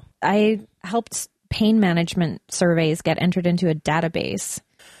hospital? I helped pain management surveys get entered into a database.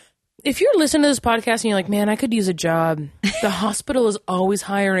 If you're listening to this podcast and you're like, man, I could use a job, the hospital is always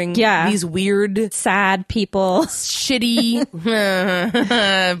hiring these weird, Sad people. shitty,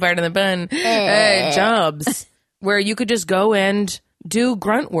 part of the bun, jobs where you could just go and do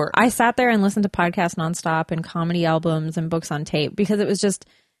grunt work. I sat there and listened to podcasts nonstop and comedy albums and books on tape because it was just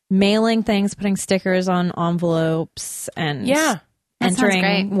mailing things, putting stickers on envelopes, and That sounds entering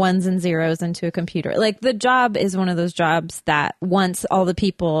great. ones and zeros into a computer. Like, the job is one of those jobs that once all the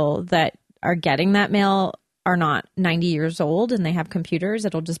people that are getting that mail are not 90 years old and they have computers,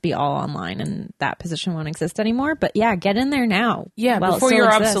 it'll just be all online and that position won't exist anymore. But yeah, get in there now. Yeah, while it before still you're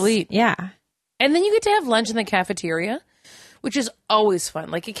exists. obsolete. Yeah. And then you get to have lunch in the cafeteria, which is always fun.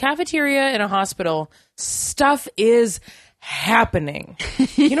 Like a cafeteria in a hospital, stuff is happening.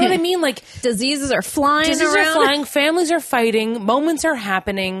 You know what I mean? Like Diseases are flying diseases around. are flying, families are fighting, moments are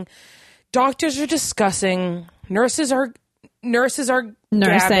happening, doctors are discussing, nurses are Nursing.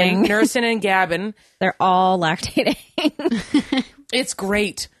 gabbing, nursing and gabbing. They're all lactating. It's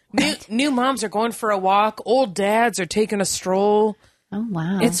great. New moms are going for a walk. Old dads are taking a stroll. Oh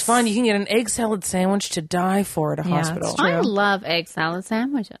wow. It's fun. You can get an egg salad sandwich to die for at a hospital. it's true. I love egg salad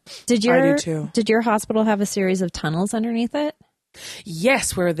sandwiches. Did I your do too. Did your hospital have a series of tunnels underneath it?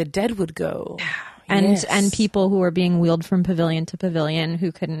 Yes, where the dead would go. And Yes. and people who were being wheeled from pavilion to pavilion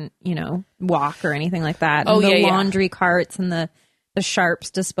who couldn't, walk or anything like that. Oh, and the yeah, yeah. laundry carts and the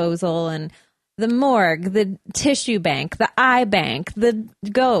sharps disposal and the morgue, the tissue bank, the eye bank, the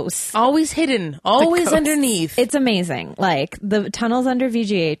ghosts. Always hidden, always ghosts. underneath. It's amazing. Like, the tunnels under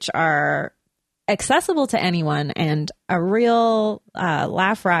VGH are accessible to anyone and a real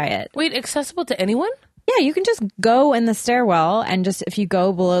laugh riot. Wait, accessible to anyone? Yeah, you can just go in the stairwell, and just if you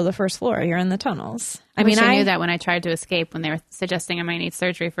go below the first floor, you're in the tunnels. I knew that when I tried to escape when they were suggesting I might need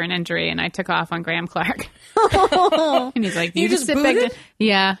surgery for an injury, and I took off on Graham Clark. And he's like, You just just sit back booted? down."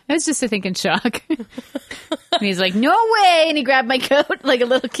 Yeah, I was just, I think, in shock. And he's like, no way. And he grabbed my coat like a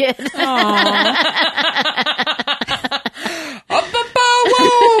little kid.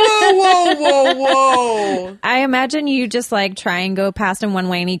 Whoa, whoa, whoa. I imagine you just like try and go past him one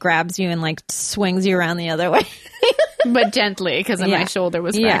way, and he grabs you and like swings you around the other way. But gently, because my Yeah. shoulder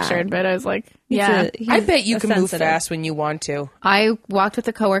was Yeah. fractured. But I was like, yeah. I bet you can move sensitive. fast when you want to. I walked with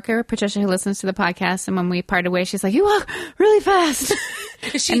a coworker, Patricia, who listens to the podcast, and when we parted ways, she's like, "You walk really fast."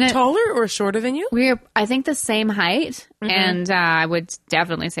 Is she And then- taller or shorter than you? We're, I think, the same height, and I would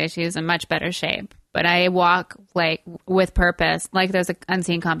definitely say she's in much better shape. But I walk like with purpose, like there's an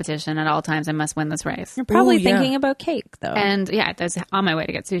unseen competition at all times. I must win this race. You're probably Ooh, yeah. thinking about cake, though. And yeah, that's on my way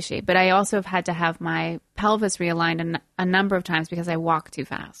to get sushi. But I also have had to have my pelvis realigned a number of times because I walk too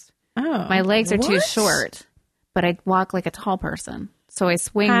fast. oh, My legs are too What? short, but I walk like a tall person. So I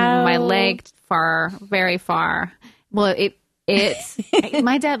swing How- my leg far, very far. Well, it's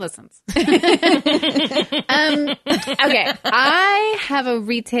my dad listens. Okay, I have a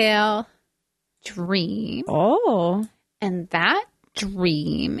retail dream, oh, and that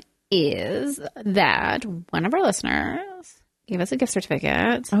dream is that one of our listeners gave us a gift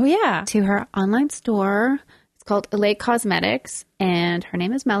certificate oh yeah. to her online store. It's called Elate Cosmetics, and her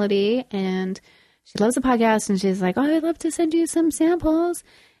name is Melody, and she loves the podcast, and she's like, "Oh, I'd love to send you some samples."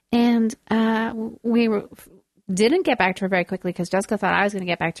 And didn't get back to her very quickly because Jessica thought I was going to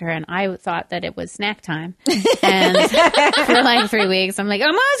get back to her, and I thought that it was snack time. And for like 3 weeks, I'm like, I'm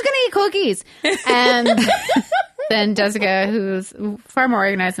always going to eat cookies. And then Jessica, who's far more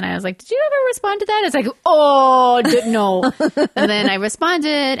organized than I, was like, did you ever respond to that? It's like, oh, no. And then I responded,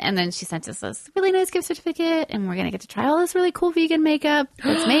 and then she sent us this really nice gift certificate, and we're going to get to try all this really cool vegan makeup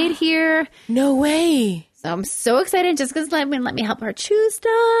that's made here. No way. So I'm so excited. Jessica's let me help her choose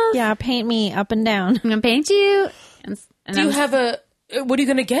stuff. Yeah, paint me up and down. I'm going to paint you. And Do you have what are you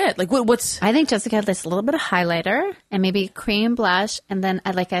going to get? Like, what's... I think Jessica had this little bit of highlighter and maybe cream blush, and then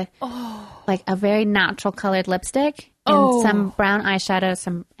like a very natural colored lipstick and some brown eyeshadow,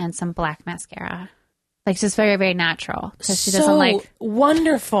 some black mascara. Like just very, very natural because she doesn't like.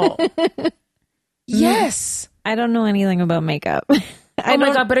 Wonderful. Yes. I don't know anything about makeup. Oh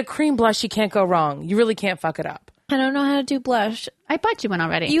my God, but a cream blush, you can't go wrong. You really can't fuck it up. I don't know how to do blush. I bought you one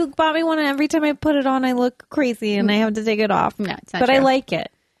already. You bought me one, and every time I put it on, I look crazy, and I have to take it off. No, it's not but true. I like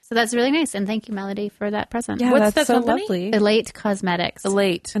it. So that's really nice. And thank you, Melody, for that present. Yeah, What's that's that so company? lovely. Elate Cosmetics.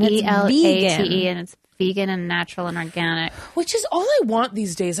 Elate. And it's ELATE, vegan. and it's vegan and natural and organic. Which is all I want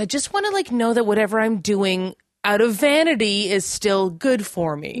these days. I just want to like know that whatever I'm doing out of vanity is still good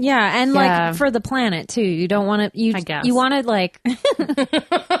for me. Yeah, and Yeah. like for the planet too. You don't want to. I guess. You want to like.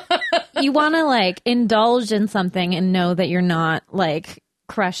 You want to like indulge in something and know that you're not like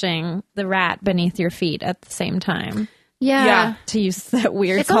crushing the rat beneath your feet at the same time. Yeah. To use that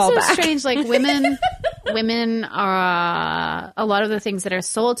weird It's also callback. strange. Like women are a lot of the things that are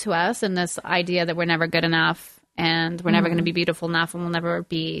sold to us, and this idea that we're never good enough and we're never going to be beautiful enough, and we'll never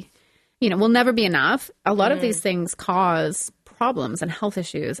be enough. A lot of these things cause problems and health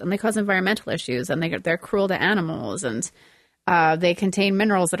issues, and they cause environmental issues, and they're cruel to animals, and they contain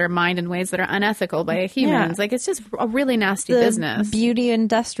minerals that are mined in ways that are unethical by humans. Like, it's just a really nasty the business. beauty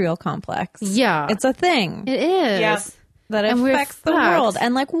industrial complex. Yeah. It's a thing It is. Yeah. that and we're affects the fucked. world,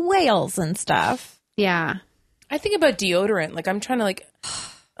 and like whales and stuff. Yeah. I think about deodorant. Like I'm trying to like.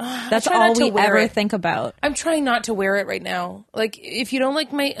 That's try all not to we wear ever it. think about. I'm trying not to wear it right now. Like if you don't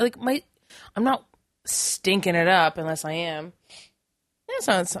like my, I'm not stinking it up unless I am. It's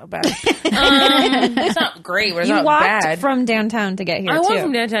not bad. It's not great, but it's You not walked bad. from downtown to get here I too. walked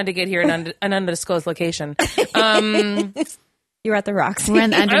from downtown to get here in an undisclosed location. You were at the Roxy. We're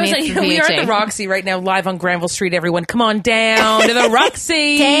in I was underneath like, the we are at VHA. the Roxy right now, live on Granville Street. Everyone, come on down to the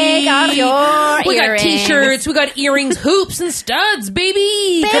Roxy. Take off your We got earrings. T-shirts, we got earrings, hoops, and studs,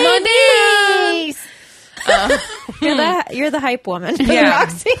 baby. Come on down. You're the hype woman for Yeah.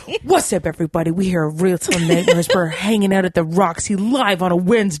 the Roxy. What's up, everybody? We here at Real Time Nightmares. We're hanging out at the Roxy live on a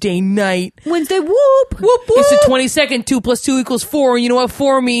Wednesday night. Wednesday whoop. Whoop, whoop. It's the 22nd. 2 + 2 = 4. And you know what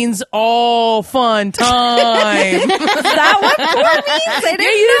 4 means? All fun time. Is that what 4 means? I didn't Yeah,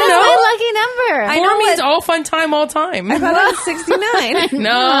 you didn't That's know? my lucky number. I 4 know means it. all fun time, all time. I thought it was 69.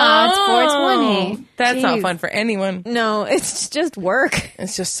 No, it's 420. That's not Jeez. fun for anyone. No, it's just work.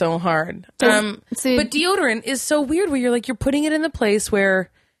 It's just so hard. So- But deodorant is so weird where you're like, you're putting it in the place where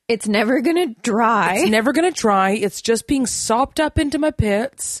It's never gonna dry. it's never going to dry. It's just being sopped up into my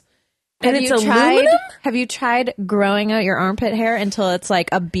pits. And it's aluminum? Have you tried growing out your armpit hair until it's like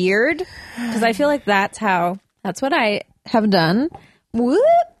a beard? Because I feel like that's what I have done. Whoop.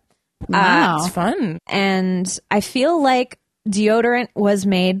 Wow. It's fun. And I feel like deodorant was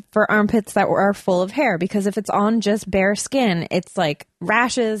made for armpits that are full of hair, because if it's on just bare skin, it's like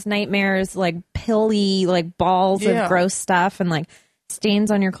rashes, nightmares, like pilly, like balls Yeah. of gross stuff and like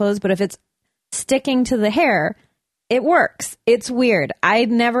stains on your clothes. But if it's sticking to the hair, it works. It's weird. I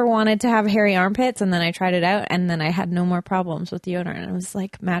never wanted to have hairy armpits, and then I tried it out, and then I had no more problems with deodorant. It was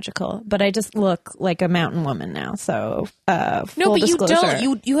like magical. But I just look like a mountain woman now. So No, full but disclosure.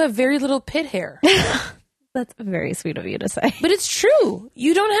 you don't. You have very little pit hair. That's very sweet of you to say. But it's true.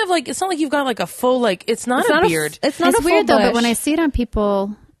 You don't have like, it's not like you've got like a full, like, it's not a beard. It's not It's a full weird though, but bush. when I see it on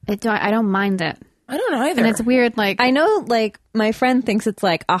people, I don't mind it. I don't either. And it's weird, like I know, like, my friend thinks it's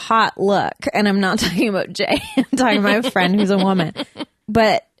like a hot look, and I'm not talking about Jay. I'm talking about my friend who's a woman.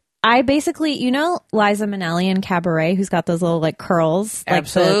 But I basically, you know, Liza Minnelli in Cabaret, who's got those little like curls, like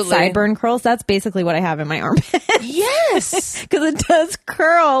Absolutely. the sideburn curls. That's basically what I have in my armpit. Yes. Because it does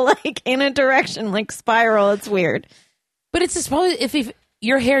curl like in a direction, like spiral. It's weird. But it's probably, if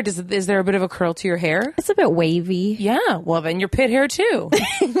your hair, is there a bit of a curl to your hair? It's a bit wavy. Yeah. Well, then your pit hair too.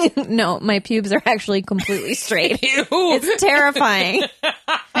 No, my pubes are actually completely straight. Ew. It's terrifying.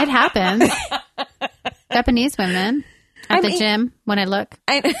 it happens. Japanese women at the mean- gym when I look.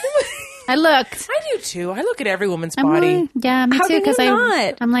 I looked. I do too. I look at every woman's I'm body. really- yeah, me How too. can you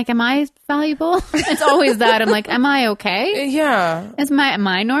not? I'm like, am I valuable? It's always that. I'm like, am I okay? Yeah. Am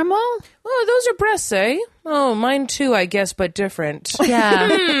I normal? Oh, those are breasts, eh? Oh, mine too, I guess, but different. Yeah.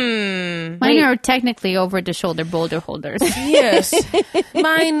 Hmm. Mine are technically over the shoulder boulder holders. Yes.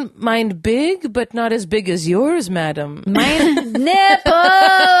 Mine big, but not as big as yours, madam. Mine Nipples.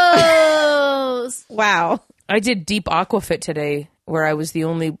 wow. I did deep aquafit today, where I was the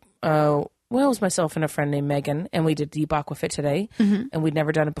only, it was myself and a friend named Megan, and we did deep aquafit today, and we'd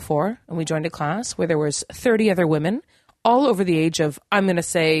never done it before, and we joined a class where there was 30 other women, all over the age of, I'm going to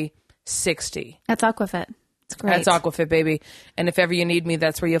say, 60. That's Aquafit. It's great. That's aquafit, baby. And if ever you need me,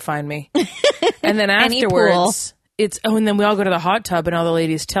 that's where you find me. And then Any afterwards, and then we all go to the hot tub, and all the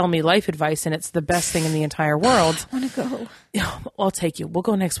ladies tell me life advice, and it's the best thing in the entire world. I want to go. I'll take you. We'll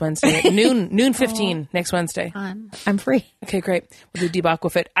go next Wednesday at noon 15 next Wednesday. I'm free. Okay, great. We'll do deep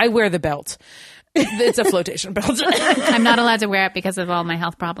aquafit. I wear the belt. It's a flotation belt. I'm not allowed to wear it because of all my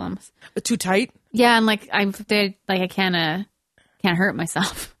health problems. Too tight? Yeah, and I can't hurt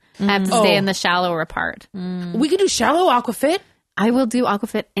myself. I have to stay in the shallower part. We can do shallow aquafit. I will do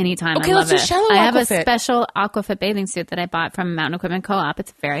aquafit anytime. Okay, I love let's do it. shallow I have a aquafit. special aquafit bathing suit that I bought from Mountain Equipment Co-op.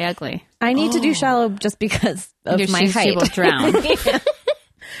 It's very ugly. I need to do shallow just because of Your my shoes height. will drown.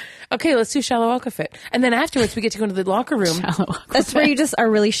 Okay, let's do shallow aquafit. And then afterwards, we get to go into the locker room. That's where you just are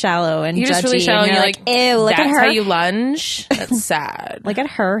really shallow and You're judgy. just really shallow. And You're you're like, ew, look that's at her. how you lunge? That's sad. Look at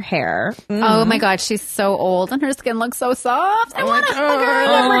her hair. Oh my God, she's so old and her skin looks so soft. I want to hug her. Oh,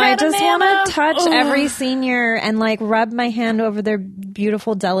 Never I had a just nana. want to touch every senior and like rub my hand over their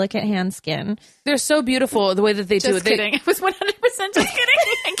beautiful, delicate hand skin. They're so beautiful the way that they do Just it. kidding. I was 100% just kidding.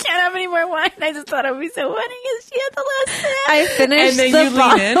 I can't have any more wine. I just thought it would be so funny because she had the last sip. I finished And then the you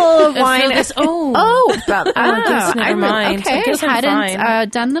lean in bottle of and wine. feel this, I guess never mind. Okay, I guess I'm hadn't fine.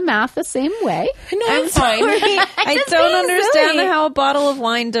 done the math the same way. No, I'm fine. I just don't being understand silly. how a bottle of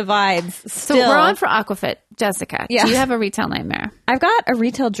wine divides. So Still, we're on for Aquafit. Jessica, Yeah. do you have a retail nightmare? I've got a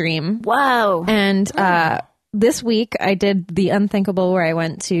retail dream. Whoa. And this week I did the unthinkable where I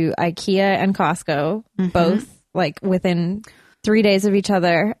went to IKEA and Costco, both like within 3 days of each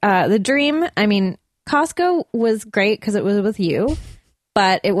other. The dream, I mean, Costco was great because it was with you,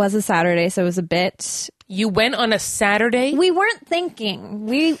 but it was a Saturday, so it was a bit. You went on a Saturday? We weren't thinking.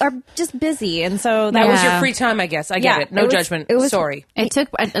 We are just busy, and so That was Yeah. your free time, I guess. I get Yeah, it. No it was- judgment. it was- Sorry. It took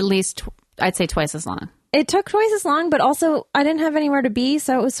at least, I'd say, twice as long. It took twice as long, but also I didn't have anywhere to be,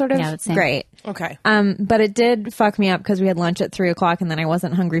 so it was sort of Yeah, that's same. great. Okay. But it did fuck me up because we had lunch at 3:00 and then I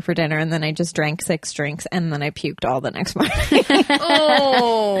wasn't hungry for dinner, and then I just drank 6 drinks and then I puked all the next morning.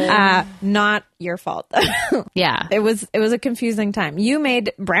 Oh. Not your fault though. Yeah. It was a confusing time. You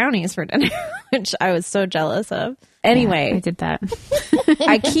made brownies for dinner, which I was so jealous of. I Anyway, did that.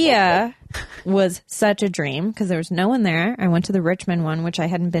 IKEA was such a dream because there was no one there. I went to the Richmond one, which I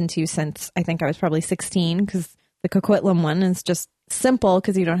hadn't been to since I think I was probably 16, because the Coquitlam one is just simple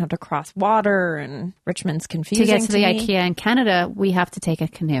because you don't have to cross water, and Richmond's confusing To get to the me. IKEA in Canada, we have to take a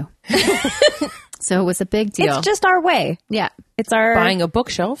canoe. So it was a big deal. It's just our way. Yeah. It's our Buying a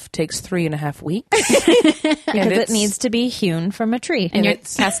bookshelf takes 3.5 weeks. because it needs to be hewn from a tree. And your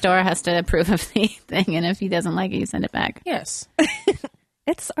it's- pastor has to approve of the thing. And if he doesn't like it, you send it back. Yes.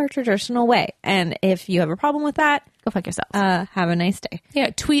 It's our traditional way. And if you have a problem with that, Go fuck yourself. have a nice day.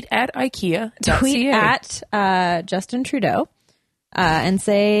 Yeah. Tweet at IKEA. Tweet at Justin Trudeau and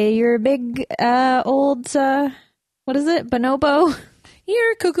say you're a big old, what is it? Bonobo?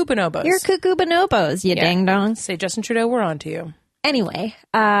 You're cuckoo bonobos. You're cuckoo bonobos, you Yeah. ding dongs. Say, Justin Trudeau, we're on to you. Anyway,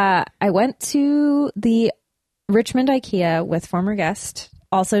 I went to the Richmond IKEA with former guest,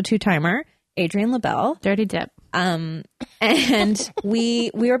 also two-timer, Adrienne LaBelle. Dirty dip. And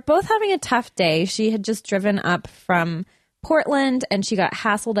we were both having a tough day. She had just driven up from Portland and she got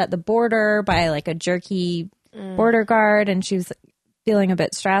hassled at the border by like a jerky border guard, and she was feeling a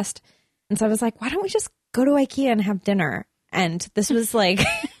bit stressed. And so I was like, why don't we just go to IKEA and have dinner? And this was like,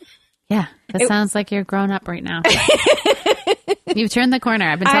 Yeah. That sounds like you're grown up right now. You've turned the corner.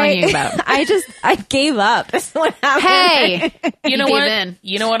 I've been telling you about. I gave up. That's what happened. Hey, You know gave what? in.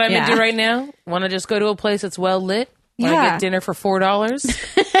 You know what I'm Yeah. into right now? Want to just go to a place that's well lit? Want to Yeah. get dinner for $4?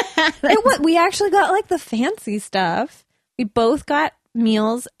 We actually got like the fancy stuff. We both got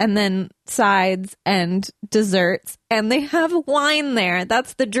meals and then sides and desserts, and they have wine there.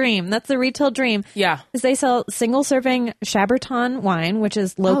 That's the dream. That's the retail dream. Yeah. Is they sell single serving Chaberton wine, which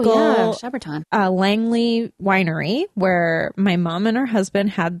is local Oh, yeah. Chaberton. Langley winery, where my mom and her husband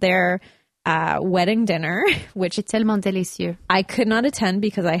had their wedding dinner, which C'est tellement délicieux. I could not attend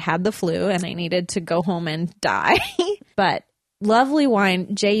because I had the flu and I needed to go home and die. But lovely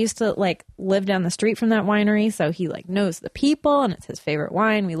wine. Jay used to like live down the street from that winery, so he like knows the people and it's his favorite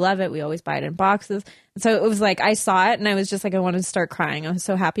wine. We love it. We always buy it in boxes. So it was like I saw it and I was just like I wanted to start crying. I was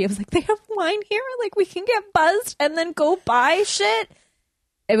so happy. I was like, they have wine here. Like we can get buzzed and then go buy shit.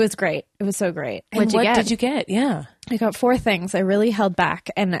 It was great. It was so great. And What'd you what get? did you get? Yeah. I got 4 things. I really held back,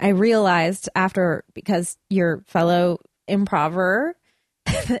 and I realized after, because your fellow improver,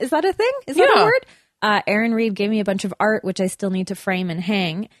 is that a thing? Is that Yeah. a word? Aaron Reed gave me a bunch of art, which I still need to frame and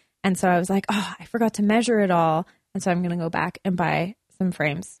hang. And so I was like, oh, I forgot to measure it all. And so I'm going to go back and buy some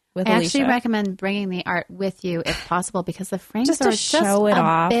frames with I Alicia. actually recommend bringing the art with you if possible because the frames Just to are show just it a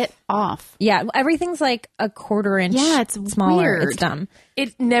off. bit off. Yeah, everything's like a 1/4 inch Yeah, it's smaller. weird. It's dumb.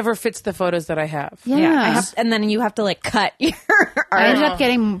 It never fits the photos that I have. Yeah. I have, and then you have to like cut your art. I ended up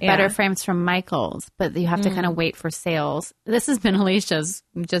getting better Yeah. frames from Michael's, but you have to kind of wait for sales. This has been Alicia's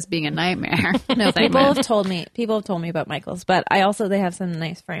just being a nightmare. No, People have told me about Michael's, but I also they have some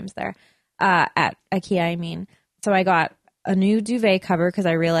nice frames there. at IKEA, I mean. So I got a new duvet cover because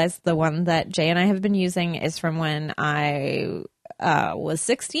I realized the one that Jay and I have been using is from when I was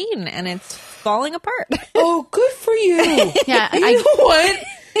 16 and it's falling apart. Oh, good for you. Yeah, You know what?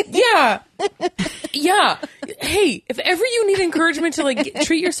 Yeah. Yeah. Hey, if ever you need encouragement to like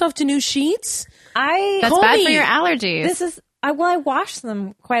treat yourself to new sheets, that's Call bad me. for your allergies. This is I wash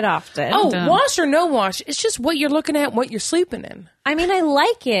them quite often. oh, wash or no wash, it's just what you're looking at, what you're sleeping in. I mean, I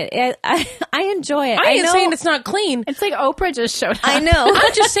like it. I enjoy it. I ain't know, saying it's not clean. it's like Oprah just showed up. I know.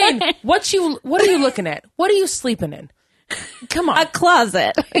 I'm just saying, what are you looking at? What are you sleeping in? Come on. A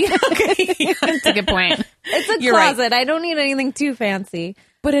closet. That's a good point. It's a You're right. closet. I don't need anything too fancy.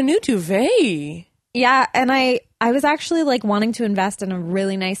 But a new duvet. Yeah, and I was actually like wanting to invest in a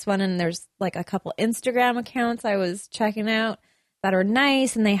really nice one, and there's like a couple Instagram accounts I was checking out that are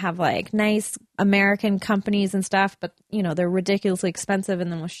nice, and they have like nice American companies and stuff, but you know, they're ridiculously expensive,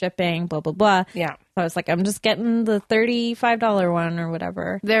 and then with shipping, blah blah blah. Yeah. So I was like, I'm just getting the $35 one or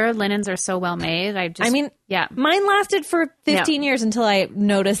whatever. Their linens are so well made. Yeah. Mine lasted for 15 years until I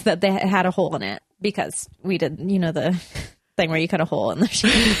noticed that they had a hole in it because we did, you know, the thing where you cut a hole in the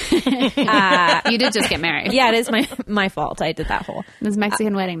sheet. You did just get married. Yeah, it is my fault. I did that hole. It was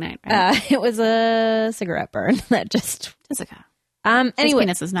Mexican wedding night, right? It was a cigarette burn that just. Jessica. Anyway, Anyway,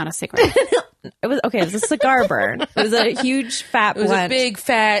 penis is not a cigarette. it was okay. It was a cigar burn. It was a huge fat. It was a big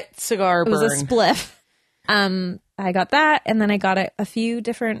fat cigar burn. It was a spliff. I got that, and then I got a few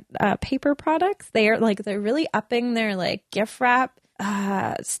different paper products. They're really upping their like gift wrap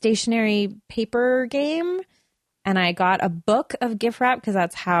stationery paper game. And I got a book of gift wrap because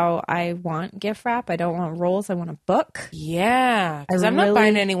that's how I want gift wrap. I don't want rolls. I want a book. Yeah, because I'm not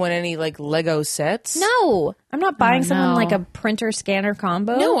buying anyone any like Lego sets. No, I'm not buying someone no. like a printer scanner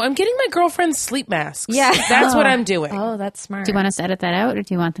combo. No, I'm getting my girlfriend's sleep masks. Yeah. That's what I'm doing. Oh, that's smart. Do you want us to edit that out, or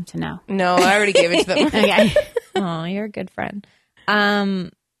do you want them to know? No, I already gave it to them. Okay. Oh, you're a good friend.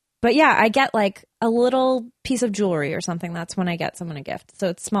 But yeah, I get like a little piece of jewelry or something. That's when I get someone a gift. So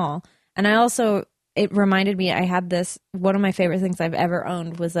it's small. And I also, it reminded me, I had this, one of my favorite things I've ever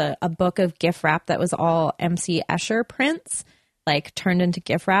owned was a book of gift wrap that was all MC Escher prints, like turned into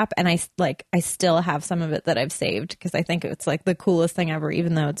gift wrap. And I still have some of it that I've saved because I think it's like the coolest thing ever,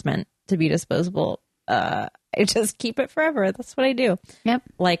 even though it's meant to be disposable. I just keep it forever. That's what I do. Yep.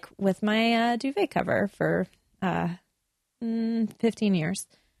 Like with my duvet cover for 15 years.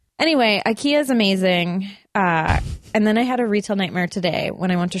 Anyway, IKEA is amazing. And then I had a retail nightmare today when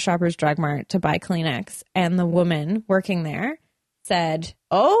I went to Shoppers Drug Mart to buy Kleenex. And the woman working there said,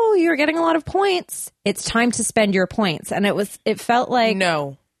 "Oh, you're getting a lot of points. It's time to spend your points." And it felt like,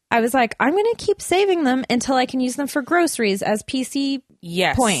 No. I was like, I'm going to keep saving them until I can use them for groceries as PC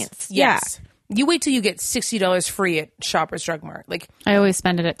Yes. points. Yes. You wait till you get $60 free at Shoppers Drug Mart. Like, I always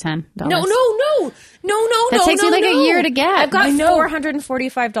spend it at $10. no. That takes you like a year to get. I've got I know.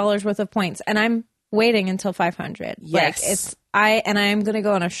 $445 worth of points, and I'm waiting until 500. Yes. And I'm going to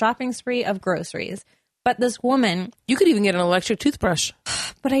go on a shopping spree of groceries. But this woman, You could even get an electric toothbrush.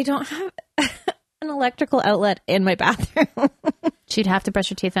 but I don't have an electrical outlet in my bathroom. She'd have to brush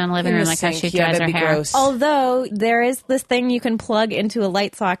her teeth in the living In room the like how she sink. Yeah, dries her that'd be hair. gross. Although there is this thing you can plug into a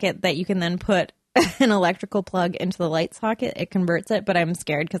light socket that you can then put an electrical plug into the light socket. It converts it, but I'm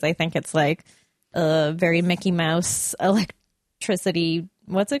scared because I think it's like a very Mickey Mouse electricity.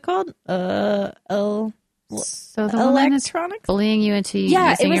 What's it called? So the woman is Electronics? bullying you into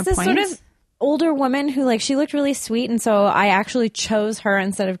Yeah, it using was your this points? sort of older woman who like she looked really sweet, and so I actually chose her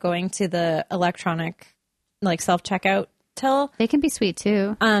instead of going to the electronic like self-checkout till. They can be sweet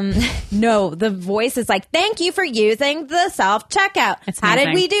too. No, the voice is like, "Thank you for using the self-checkout. It's How did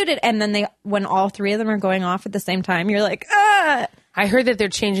amazing. we do it?" And then when all three of them are going off at the same time, you're like, "Ah, I heard that they're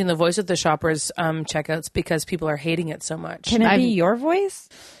changing the voice of the Shoppers checkouts because people are hating it so much. can it be your voice?"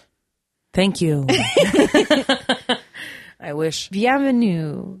 Thank you. I wish.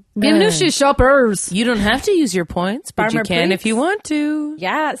 Bienvenue. Bienvenue chez Shoppers. You don't have to use your points, but Farmer you can Please. if you want to.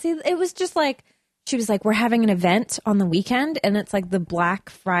 Yeah, see, it was just like she was like, "We're having an event on the weekend, and it's like the Black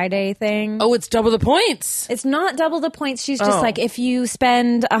Friday thing." Oh, it's double the points. It's not double the points. She's just Oh. like, if you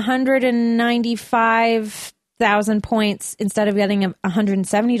spend 195,000 points instead of getting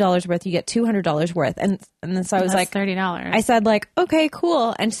 $170 worth, you get $200 worth. And then so I was That's like, $30. I said like, okay,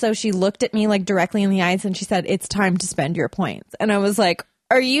 cool. And so she looked at me like directly in the eyes and she said, "It's time to spend your points." And I was like,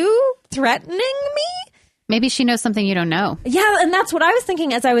 "Are you threatening me?" Maybe she knows something you don't know. Yeah, and that's what I was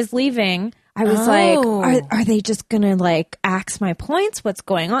thinking as I was leaving. I was Oh. like, are they just gonna like axe my points? What's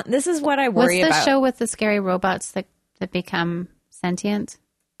going on? This is what I What's worry the about. show with the scary robots that become sentient?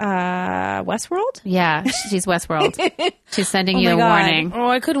 Westworld? Yeah, she's Westworld. She's sending you my a God. warning. Oh,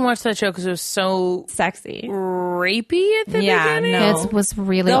 I couldn't watch that show because it was so Sexy. rapey at the beginning. No. It was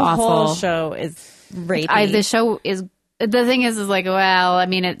really The awful. whole show is rapey. The show is, the thing is like, well, I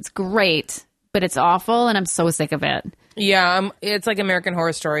mean, it's great, but it's awful, and I'm so sick of it. Yeah, it's like American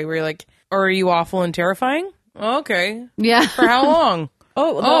Horror Story where you're like, are you awful and terrifying? Okay. Yeah. For how long?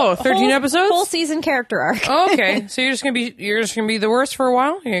 Oh, 13 episodes? Full season character arc. Okay. So you're just gonna be the worst for a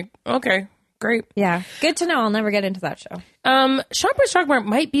while? Yeah, okay. Great. Yeah. Good to know. I'll never get into that show. Shoppers Drug Mart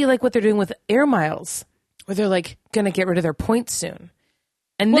might be like what they're doing with Air Miles, where they're like gonna get rid of their points soon.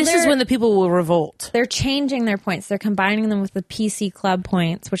 And this is when the people will revolt. They're changing their points. They're combining them with the PC Club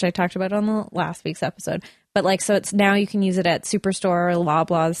points, which I talked about on the last week's episode. But like, so it's now you can use it at Superstore or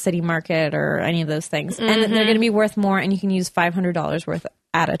Loblaws, City Market, or any of those things. And they're going to be worth more, and you can use $500 worth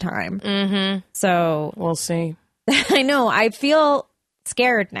at a time. Mm-hmm. So We'll see. I know. I feel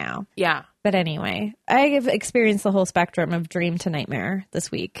scared now. Yeah. But anyway, I have experienced the whole spectrum of dream to nightmare this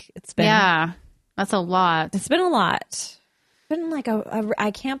week. It's been That's a lot. It's been a lot. It's been like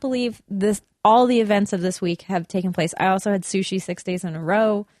I can't believe this. All the events of this week have taken place. I also had sushi 6 days in a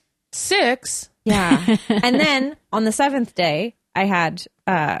row. 6? Yeah. And then on the 7th day, I had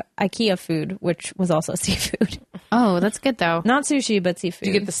IKEA food, which was also seafood. Oh, that's good though. Not sushi, but seafood.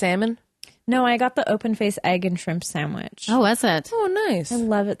 Did you get the salmon? No, I got the open face egg and shrimp sandwich. Oh, was it? Oh, nice. I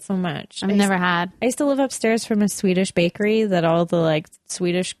love it so much. I've never had. I used to live upstairs from a Swedish bakery that all the like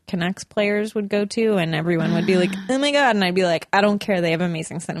Swedish Canucks players would go to, and everyone would be like, "Oh my god!" And I'd be like, "I don't care. They have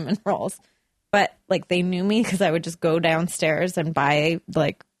amazing cinnamon rolls." But like they knew me because I would just go downstairs and buy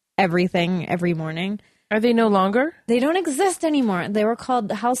like everything every morning. Are they no longer? They don't exist anymore. They were called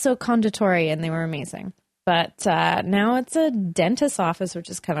Halso Conditori, and they were amazing. But now it's a dentist's office,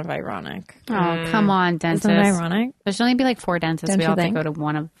 which is kind of ironic. Oh, come on, dentist. Isn't it ironic? There should only be like 4 dentists. Don't We you all have to think? go to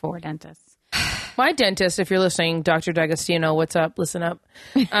one of 4 dentists. My dentist, if you're listening, Dr. D'Agostino, what's up? Listen up.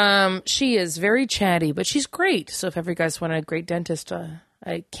 She is very chatty, but she's great. So if ever you guys want a great dentist,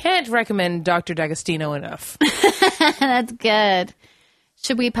 I can't recommend Dr. D'Agostino enough. That's good.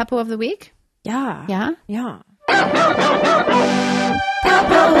 Should we Peppo of the week? Yeah. Yeah? Yeah.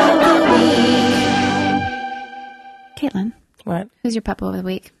 Caitlin, What? who's your Peppo of the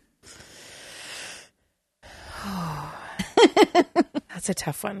week? That's a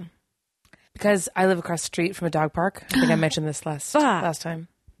tough one. Because I live across the street from a dog park. I think I mentioned this last time.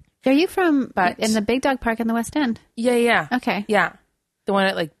 Are you from But- in the Big Dog Park in the West End? Yeah. Okay. Yeah. The one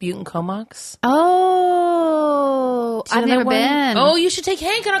at like Butte and Comox. Oh, Do you I've know never that one? been. Oh, you should take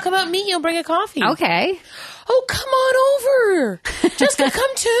Hank and I'll come out and meet you and bring a coffee. Okay. Oh, come on over. Jessica,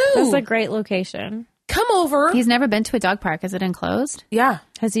 come too. That's a great location. Come over. He's never been to a dog park. Is it enclosed? Yeah.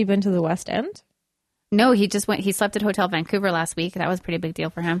 Has he been to the West End? No, he just went. He slept at Hotel Vancouver last week. That was a pretty big deal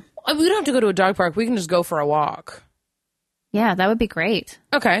for him. We don't have to go to a dog park. We can just go for a walk. Yeah, that would be great.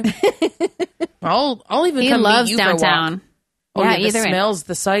 Okay. I'll even He come loves meet you for a walk. downtown. Oh, Yeah, yeah, the either way. smells,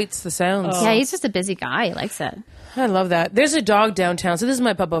 the sights, the sounds. Yeah, he's just a busy guy. He likes it. I love that. There's a dog downtown. So this is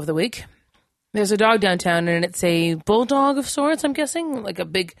my Puppo of the week. There's a dog downtown, and it's a bulldog of sorts, I'm guessing. Like a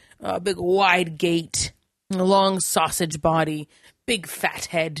big wide gait, a long sausage body, big fat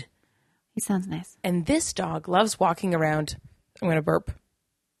head. He sounds nice. And this dog loves walking around. I'm going to burp.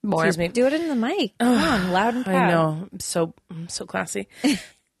 More. Excuse me. Do it in the mic. Come on, loud and proud. I know. I'm so classy.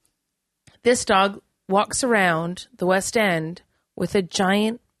 This dog walks around the West End with a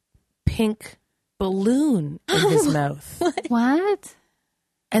giant pink balloon in his mouth. What?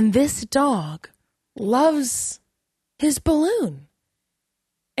 And this dog loves his balloon.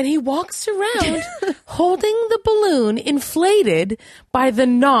 And he walks around holding the balloon inflated by the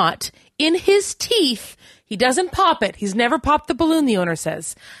knot in his teeth. He doesn't pop it. He's never popped the balloon, the owner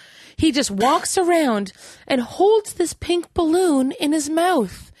says. He just walks around and holds this pink balloon in his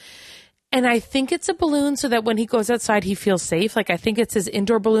mouth. And I think it's a balloon so that when he goes outside, he feels safe. Like, I think it's his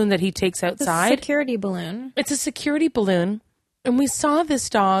indoor balloon that he takes It's a outside. security balloon. It's a security balloon. And we saw this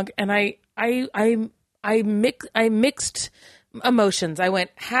dog, and I mixed emotions. I went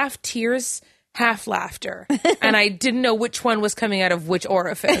half tears, half laughter. And I didn't know which one was coming out of which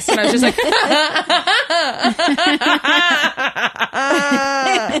orifice. And I was just like, because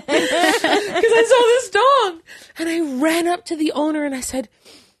I saw this dog. And I ran up to the owner and I said,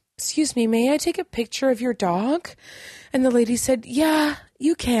 "Excuse me, may I take a picture of your dog?" And the lady said, "Yeah,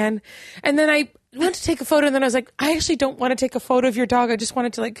 you can." And then I went to take a photo, and then I was like, "I actually don't want to take a photo of your dog. I just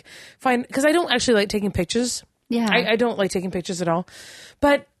wanted to like find," because I don't actually like taking pictures. Yeah. I don't like taking pictures at all.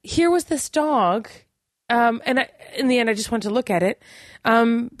 But here was this dog, and in the end, I just wanted to look at it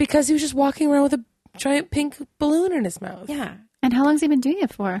because he was just walking around with a giant pink balloon in his mouth. Yeah. And how long's he been doing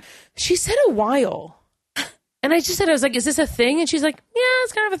it for? She said a while. And I just said, I was like, is this a thing? And she's like, yeah,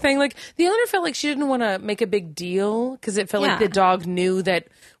 it's kind of a thing. Like, the owner felt like she didn't want to make a big deal because it felt like the dog knew that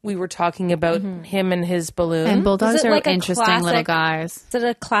we were talking about him and his balloon. And bulldogs Is it are like a interesting classic- little guys. Is it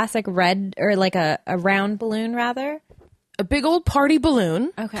a classic red or like a round balloon rather? A big old party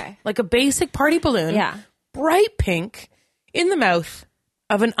balloon. Okay. Like a basic party balloon. Yeah. Bright pink in the mouth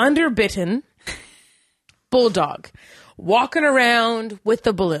of an underbitten bulldog walking around with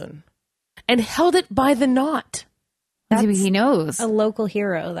the balloon and held it by the knot. He knows. A local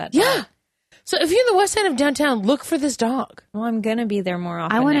hero. That Yeah. dog. So if you're in the west side of downtown, look for this dog. Well, I'm gonna be there more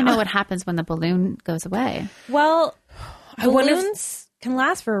often. I want to now. know what happens when the balloon goes away. Well, I wonder if- balloons can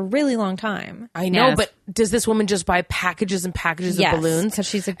last for a really long time. I know, Yes. but does this woman just buy packages and packages Yes, of balloons? 'cause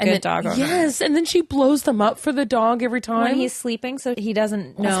she's a And good then- dog owner. Yes, and then she blows them up for the dog every time. When he's sleeping, so he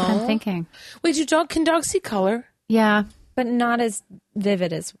doesn't That's what know, I'm thinking. Wait, can dogs see color? Yeah. but not as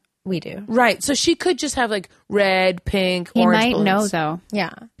vivid as we do. Right, so she could just have like red, pink, He orange might know, balloons. though.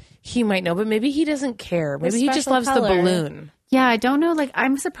 Yeah. He might know, but maybe he doesn't care. Maybe he just special loves the color. balloon. Yeah, I don't know. Like,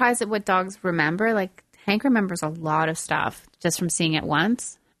 I'm surprised at what dogs remember. Like, Hank remembers a lot of stuff just from seeing it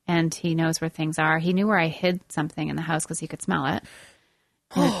once, and he knows where things are. He knew where I hid something in the house because he could smell it.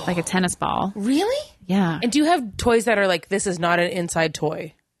 And it's like a tennis ball. Really? Yeah. And do you have toys that are like, this is not an inside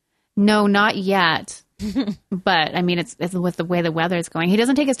toy? No, not yet. But I mean, it's with the way the weather is going. He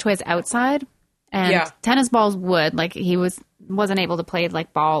doesn't take his toys outside, and Yeah. tennis balls would. Like, he wasn't able to play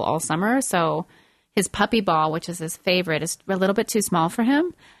like ball all summer, so his puppy ball, which is his favorite, is a little bit too small for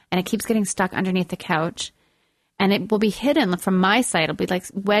him, and it keeps getting stuck underneath the couch. And it will be hidden from my sight. It'll be like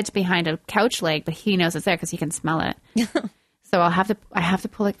wedged behind a couch leg, but he knows it's there because he can smell it. So I have to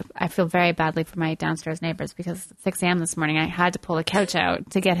pull it. I feel very badly for my downstairs neighbors because at 6 a.m. this morning I had to pull the couch out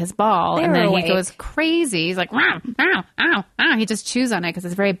to get his ball, They and were then awake. he goes crazy. He's like, "Meow, meow, ow, ow." He just chews on it because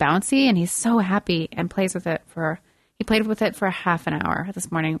it's very bouncy, and he's so happy and plays with it He played with it for a half an hour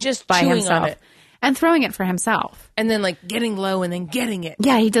this morning, Just by chewing on himself, it. and throwing it for himself. And then like getting low and then getting it.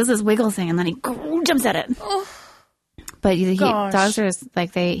 Yeah, he does this wiggle thing, and then he jumps at it. But Gosh. dogs are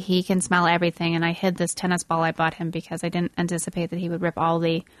like he can smell everything, and I hid this tennis ball I bought him because I didn't anticipate that he would rip all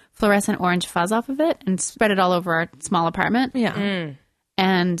the fluorescent orange fuzz off of it and spread it all over our small apartment. Yeah.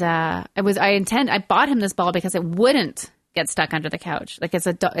 And I bought him this ball because it wouldn't get stuck under the couch. Like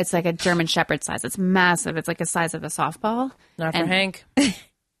it's like a German Shepherd size. It's massive. It's like the size of a softball. Not for And- Hank.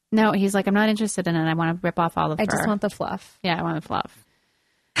 No, he's like, I'm not interested in it. I want to rip off all the fur. I just want the fluff. Yeah, I want the fluff.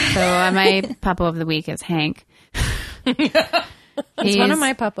 So my puppo of the week is Hank. It's one of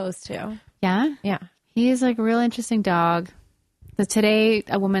my puppos too. Yeah? Yeah. He's like a real interesting dog. So today,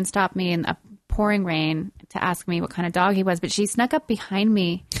 a woman stopped me in a pouring rain to ask me what kind of dog he was, but she snuck up behind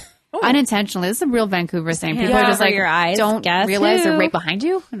me unintentionally. This is a real Vancouver thing. People Yeah, are just over like, your eyes. don't Guess realize they're who? right behind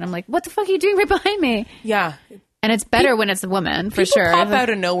you. And I'm like, what the fuck are you doing right behind me? Yeah. And it's better when it's a woman, for People sure. pop out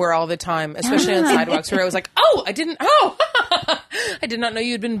of nowhere all the time, especially on sidewalks where I was like, I did not know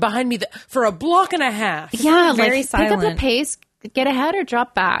you'd been behind me for a block and a half. Yeah, Very like pick up the silent. pace, get ahead or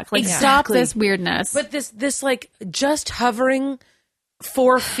drop back. Like stop Exactly. this weirdness. But this like just hovering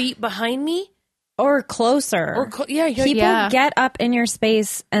 4 feet behind me Or closer. you're People Yeah. get up in your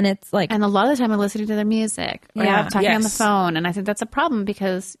space and it's like, And a lot of the time I'm listening to their music or Yeah. I'm talking on the Yes. phone. And I think that's a problem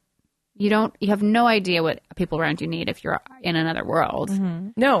because you have no idea what people around you need if you're in another world.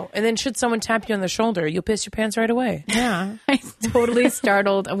 no. And then should someone tap you on the shoulder, you'll piss your pants right away. yeah. I totally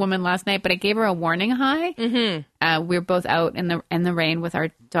startled a woman last night, but I gave her a warning high. Mm-hmm. We were both out in the rain with our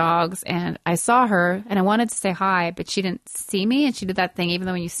dogs, and I saw her, and I wanted to say hi, but she didn't see me, and she did that thing. Even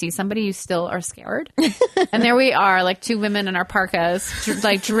though when you see somebody, you still are scared. And there we are, like two women in our parkas,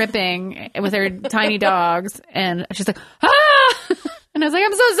 like dripping with our tiny dogs, and she's like, ah! And I was like,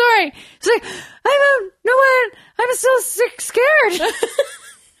 I'm so sorry. She's like, I'm so scared.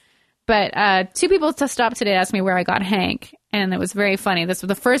 But two people to stop today asked me where I got Hank, and it was very funny.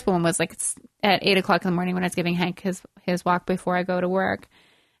 The first one was like at 8:00 in the morning when I was giving Hank his walk before I go to work,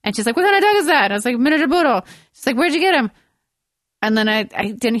 and she's like, "What kind of dog is that?" And I was like, "Miniature poodle." She's like, "Where'd you get him?" And then I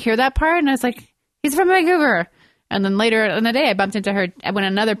didn't hear that part, and I was like, "He's from Vancouver." And then later in the day, I bumped into her when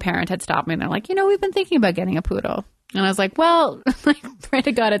another parent had stopped me, and they're like, "We've been thinking about getting a poodle." And I was like, well, pray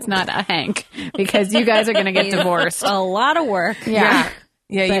to God it's not a Hank because you guys are going to get divorced. A lot of work. Yeah.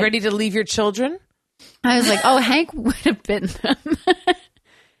 You ready to leave your children? I was like, oh, Hank would have bitten them.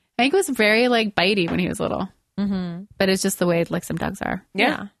 Hank was very like bitey when he was little. Mm-hmm. But it's just the way like some dogs are.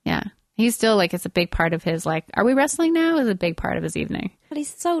 Yeah. Yeah. He's still like, it's a big part of his like, are we wrestling now? Is a big part of his evening. But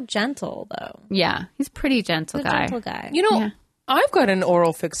he's so gentle though. Yeah. He's a pretty gentle He's a guy. gentle guy. You know, Yeah. I've got an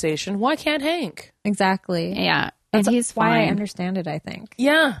oral fixation. Why can't Hank? Exactly. Yeah. And he's why I fine. understand it, I think.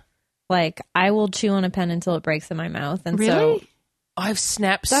 Yeah. Like, I will chew on a pen until it breaks in my mouth. And Really? so I've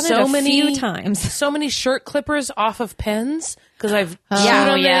snapped done so it a many few times. so many shirt clippers off of pens because I've Yeah.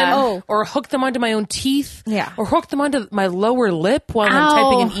 chewed on Yeah. them Oh. or hooked them onto my own teeth. Yeah. Or hooked them onto my lower lip while Ow. I'm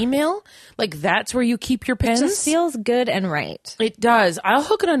typing an email. Like that's where you keep your pens. It just feels good and right. It does. I'll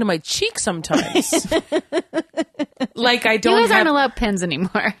hook it onto my cheek sometimes. Like I You don't guys have. aren't allowed pins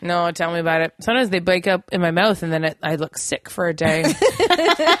anymore. No, tell me about it. Sometimes they break up in my mouth, and then I look sick for a day.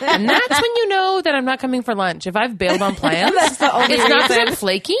 And that's when you know that I'm not coming for lunch. If I've bailed on plans, it's not because I'm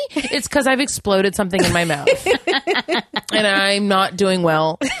flaky. It's because I've exploded something in my mouth, and I'm not doing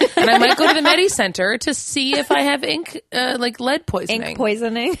well. And I might go to the Medi Center to see if I have like lead poisoning. Ink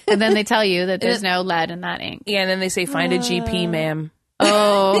poisoning. And then they tell you that there's no lead in that ink. Yeah, and then they say, find a GP, ma'am.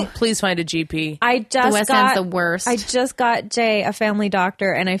 Oh, Please find a GP. I the just West got End's the worst. I just got Jay a family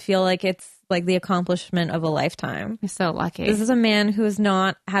doctor, and I feel like it's like the accomplishment of a lifetime. You're so lucky. This is a man who has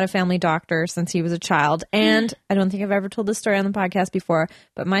not had a family doctor since he was a child. And I don't think I've ever told this story on the podcast before,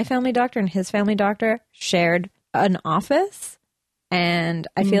 but my family doctor and his family doctor shared an office. And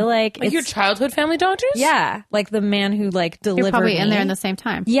I feel like Like it's, your childhood family doctors? yeah, like the man who like delivered You're probably in me. there in the same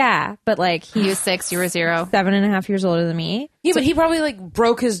time. Yeah, but like He he's was 6, you were 0. 7.5 years older than me. Yeah, but he probably like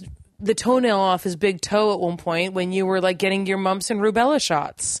broke the toenail off his big toe at one point when you were like getting your mumps and rubella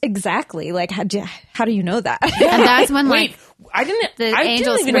shots. Exactly. Like how do you know that? And that's when Wait, like I didn't the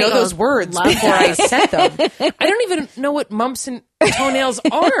angels even know sprinkles those words love before I said them. I don't even know what mumps and toenails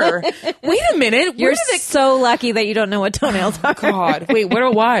are. Wait a minute. You're Where did it so lucky that you don't know what toenails are. God. Wait, what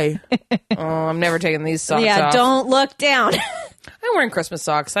or why? Oh, I'm never taking these socks Yeah, off. don't look down. I'm wearing Christmas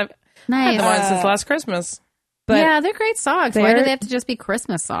socks. I've nice. had them on since last Christmas. But yeah, they're great socks. Why do they're- they have to just be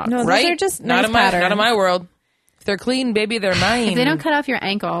Christmas socks? No, Right? those are just not nice in my patterns. not in my world. If they're clean, baby, they're mine. If they don't cut off your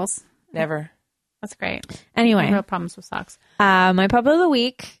ankles, Never. that's great. Anyway, Real problems with socks. my puppo of the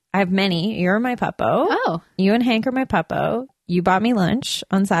week. I have many. You're my puppo. Oh, You and Hank are my puppo. You bought me lunch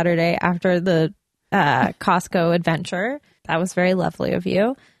on Saturday after the Costco adventure. That was very lovely of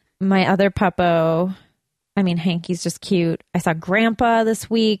you. My other puppo, I mean, Hanky's just cute. I saw Grandpa this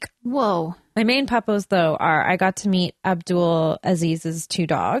week. whoa. My main puppos, though, are I got to meet Abdul Aziz's 2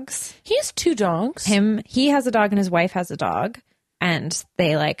 dogs. He has 2 dogs. He has a dog and his wife has a dog, and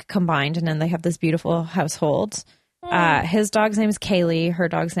they like combined, and then they have this beautiful household. His dog's name is Kaylee. Her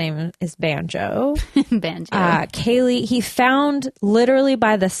dog's name is Banjo. Banjo. Kaylee, he found literally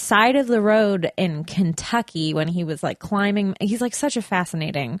by the side of the road in Kentucky when he was like climbing. He's like such a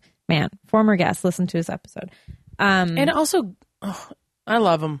fascinating man. Former guest, listen to his episode. And also, I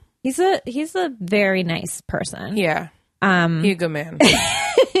love him. He's a very nice person. Yeah. He a good man.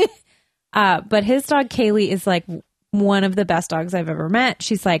 But his dog Kaylee is like one of the best dogs I've ever met.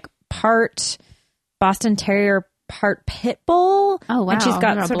 She's like part Boston Terrier, part pit bull. Oh, wow. And she's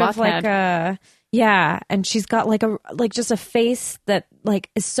got You're a sort of like blockhead. and she's got like just a face that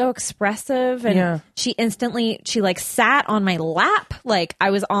like is so expressive, and Yeah. she like sat on my lap, like I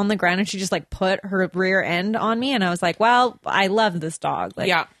was on the ground, and she just like put her rear end on me, and I was like, well, I love this dog. Like,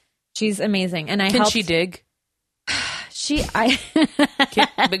 Yeah. she's amazing, and I Can helped. she dig?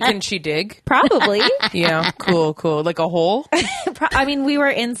 But can she dig? Probably. Yeah. Cool. Like a hole? I mean, we were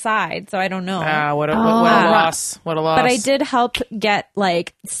inside, so I don't know. What a loss. What a loss. But I did help get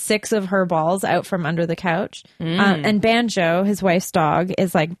like 6 of her balls out from under the couch. And Banjo, his wife's dog,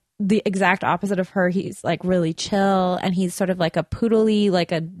 is like the exact opposite of her. He's like really chill, and he's sort of like a poodly,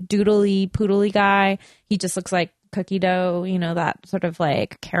 like a poodly guy. He just looks like cookie dough, that sort of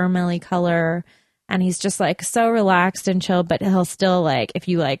like caramelly color. And he's just like so relaxed and chill, but he'll still like, if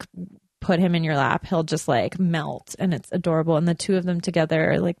you like put him in your lap, he'll just like melt, and it's adorable. And the 2 of them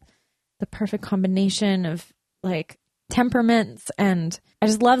together are like the perfect combination of like temperaments, and I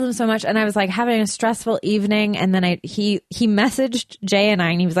just love them so much. And I was like having a stressful evening, and then he messaged Jay and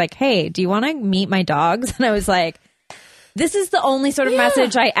I, and he was like, hey, do you want to meet my dogs? And I was like, this is the only sort of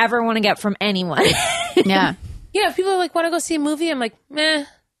message I ever want to get from anyone. Yeah. Yeah. If people are like, want to go see a movie, I'm like, meh.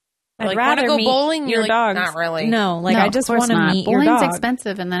 I'd Like, rather wanna go meet bowling? your You're like, dogs. not really. No, like No, I of just course want to not. meet your Bowling's dog.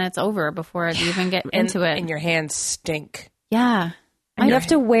 expensive, and then it's over before you even get And, into it. and your hands stink. Yeah. And you have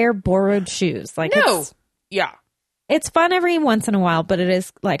to wear borrowed shoes. Like No. Yeah. it's fun every once in a while, but it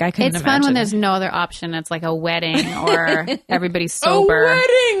is like I couldn't It's imagine. fun when there's no other option. It's like a wedding or everybody's A sober.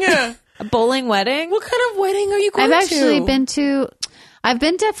 wedding. a bowling wedding. What kind of wedding are you going I've to? actually been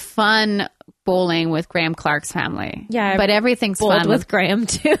to fun bowling with Graham Clark's family. Yeah, but everything's Bowled fun with Graham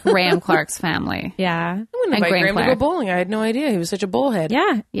too. Graham Clark's family. Yeah, I wouldn't and invite Graham Graham to go Clark. bowling. I had no idea. He was such a bullhead.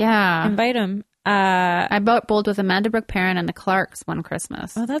 yeah. Yeah. Invite him. I bowled with Amanda Brooke Perrin and the Clarks one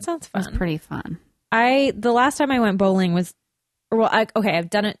Christmas. Oh, that sounds It was fun. pretty fun. The last time I went bowling was, I've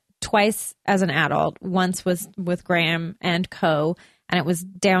done it twice as an adult. Once was with Graham and Co. And it was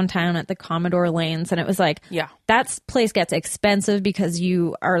downtown at the Commodore Lanes. And it was like, that place gets expensive because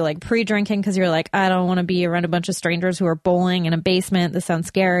you are like pre-drinking because you're like, I don't want to be around a bunch of strangers who are bowling in a basement. This sounds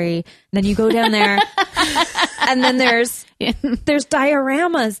scary. And then you go down there and then there's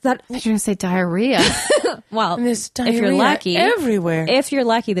dioramas that... I was going to say diarrhea. Well, And there's diarrhea if you're lucky. everywhere. If you're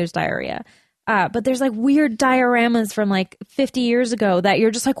lucky, there's diarrhea. But there's like weird dioramas from like 50 years ago that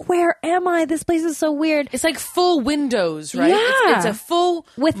you're just like, where am I? This place is so weird. It's like full windows, right? Yeah. It's a full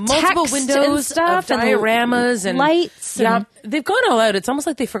With multiple text windows and stuff of and dioramas and lights Yeah, and- they've gone all out. It's almost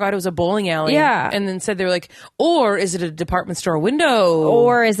like they forgot it was a bowling alley. Yeah. and then said they were like, or is it a department store window?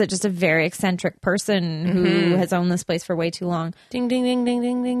 Or is it just a very eccentric person who has owned this place for way too long? ding ding ding ding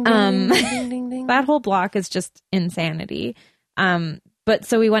ding ding ding ding ding ding. That whole block is just insanity. But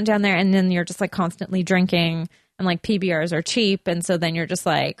so we went down there and then you're just like constantly drinking and like PBRs are cheap. And so then you're just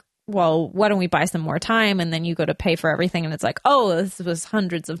like, well, why don't we buy some more time? And then you go to pay for everything and it's like, oh, this was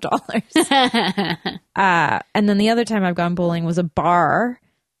hundreds of dollars. And then the other time I've gone bowling was a bar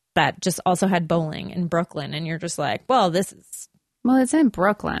that just also had bowling in Brooklyn. And you're just like, well, this is Well, it's in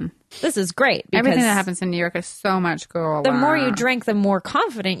Brooklyn. great. Because Everything that happens in New York is so much cooler. the more you drink, the more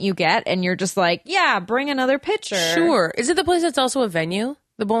confident you get. And you're just like, yeah, bring another pitcher. Sure. Is it the place that's also a venue?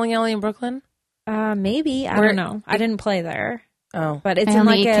 The bowling alley in Brooklyn? Maybe. I don't know. I didn't play there. Oh. But it's I in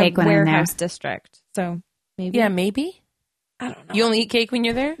only like eat a cake when I'm there. warehouse district. So maybe. Yeah, maybe. I don't know. You only eat cake when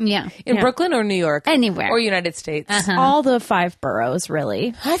you're there? Yeah. In Yeah. Brooklyn or New York? Anywhere. Or United States? All the 5 boroughs,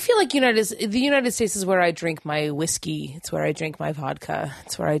 really. I feel like the United States is where I drink my whiskey. It's where I drink my vodka.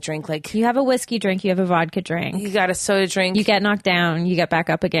 It's where I drink like You have a whiskey drink, you have a vodka drink. you got a soda drink. You get knocked down, you get back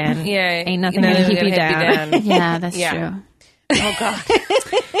up again. yeah, Ain't nothing nothing's gonna keep you hit down. Yeah, that's Yeah. true. Oh God.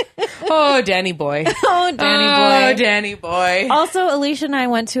 Oh, Danny boy. Oh, Danny Oh, boy. Danny boy. Also, Alicia and I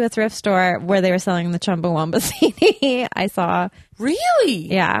went to a thrift store where they were selling the Chumbawamba CD. I saw, Really?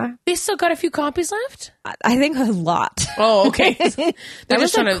 yeah, They still got a few copies left? I think a lot. Oh, okay. They're That was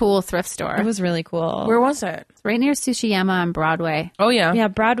just trying a to. cool thrift store. It was really cool. Where was it? right near Sushiyama on Broadway. Oh, yeah. Yeah,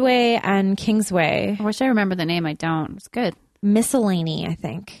 Broadway and Kingsway. I wish I remember the name. I don't. It's good. Miscellany, I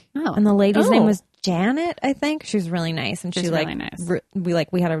think. Oh. And the lady's Oh. name was Janet, I think. She was really nice, and She's she really nice.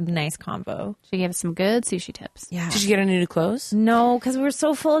 we had a nice convo. She gave us some good sushi tips. Yeah. Did you get any new clothes? No, because we were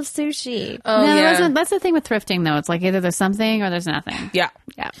so full of sushi. Oh, no, yeah. that's the thing with thrifting, though. It's like either there's something or there's nothing. Yeah.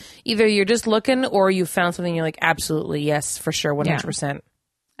 Yeah. Either you're just looking or you found something you're like, absolutely, yes, for sure, 100%.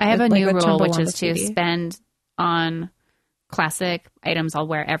 I have a Like new with rule, which Chumbawamba is to CD. spend on classic items I'll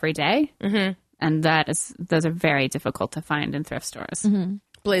wear every day. Mm-hmm. And those are very difficult to find in thrift stores. Mm-hmm.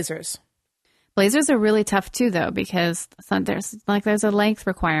 Blazers. Blazers are really tough too, though, because there's a length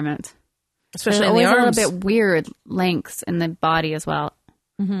requirement. Especially There's in the always arms. a little bit weird lengths in the body as well.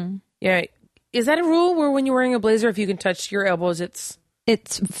 Yeah. Is that a rule where when you're wearing a blazer, if you can touch your elbows, it's... It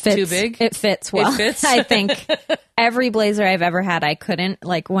fits. Too big? It fits well. fits? I think every blazer I've ever had, I couldn't.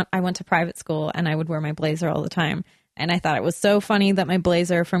 Like when I went to private school and I would wear my blazer all the time. And I thought it was so funny that my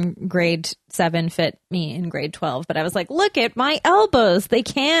blazer from grade 7 fit me in grade 12. But I was like, look at my elbows. I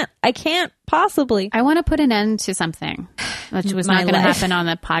can't possibly. I want to put an end to something, which was My not going to life. happen on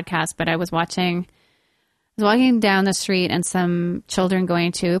the podcast, but I was walking down the street and some children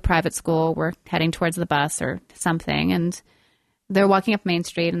going to private school were heading towards the bus or something. And they're walking up Main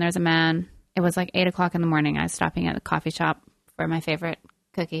Street and there's a man. It was like 8:00 in the morning. I was stopping at a coffee shop for my favorite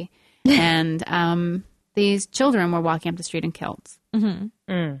cookie. And these children were walking up the street in kilts and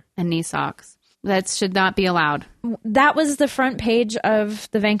knee socks. That should not be allowed. That was the front page of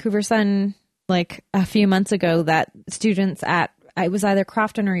the Vancouver Sun like a few months ago, that students at, it was either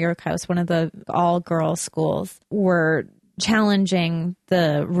Crofton or York House, one of the all-girls schools, were challenging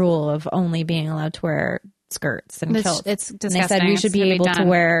the rule of only being allowed to wear skirts and kilts. It's And disgusting. they said we It's should be gonna able to done.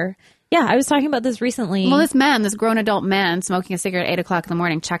 wear. Yeah, I was talking about this recently. Well, this grown adult man smoking a cigarette at 8:00 in the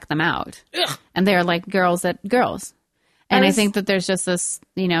morning, check them out. And they're like girls. And I think that there's just this,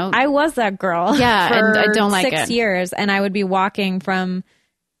 I was that girl. Yeah, for and I don't like 6 it. years, and I would be walking from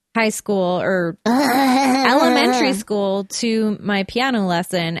high school or elementary school to my piano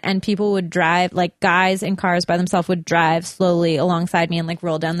lesson, and people would drive, like guys in cars by themselves would drive slowly alongside me and like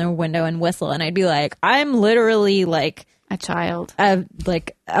roll down their window and whistle, and I'd be like, I'm literally like a child. a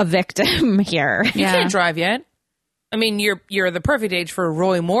victim here. You Yeah. can't drive yet. I mean, you're the perfect age for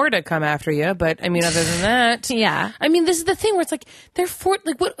Roy Moore to come after you, but I mean, other than that, Yeah. I mean, this is the thing where it's like they're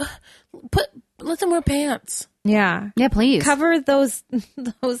what? Let them wear pants. Yeah. Yeah, please. Cover those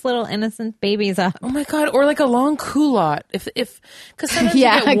little innocent babies up. Oh my god, or like a long culotte. If because sometimes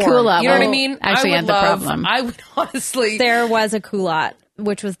Yeah, you get warm. culotte You know what I will mean? actually I end would the love, problem. I would honestly. There was a culotte,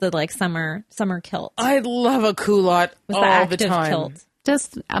 which was the like summer kilt. I'd love a culotte Was all the the active time. kilt.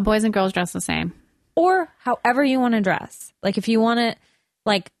 Just boys and girls dress the same. Or however you want to dress. Like if you want it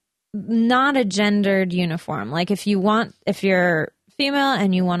like not a gendered uniform. Like if you're female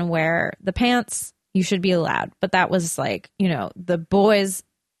and you want to wear the pants, you should be allowed. But that was like, the boys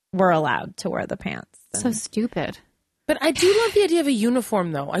were allowed to wear the pants. So stupid. But I do love the idea of a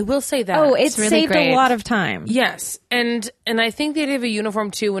uniform, though. I will say that. Oh, it's really saved great. a lot of time. Yes, and I think the idea of a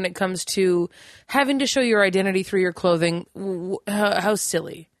uniform too, when it comes to having to show your identity through your clothing, how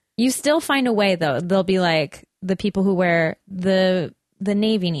silly. You still find a way, though. They'll be like the people who wear the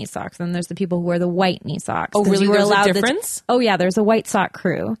navy knee socks, and there's the people who wear the white knee socks. Oh, 'Cause really? you were There's a allowed difference? oh, yeah. There's a white sock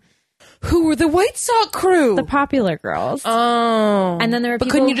crew, Who were the White Sock crew? the popular girls. Oh, And then there were but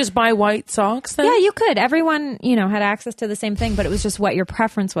people- couldn't you just buy white socks then? Yeah, you could. Everyone, had access to the same thing, but it was just what your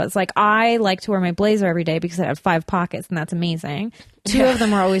preference was. Like, I like to wear my blazer every day because it had 5 pockets, and that's amazing. 2 of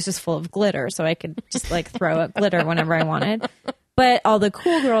them were always just full of glitter, so I could just like throw out glitter whenever I wanted. But all the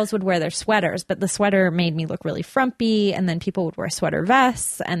cool girls would wear their sweaters, but the sweater made me look really frumpy, and then people would wear sweater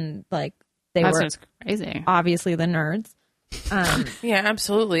vests, and like they That's were just crazy. obviously the nerds. Yeah,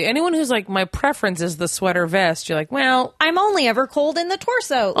 absolutely. Anyone who's like, my preference is the sweater vest, you're like, well, I'm only ever cold in the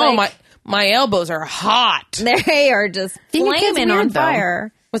torso. oh Like, my elbows are hot. they are just Being a kid's flaming on weird, though.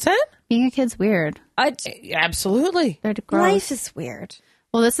 fire. What's that? Being a kid's weird. Absolutely. They're gross. Life is weird.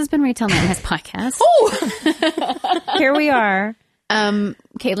 Well, this has been Retail Madness podcast. Here we are.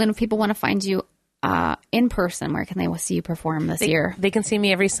 Caitlin, if people want to find you in person, where can they see you perform this year? They can see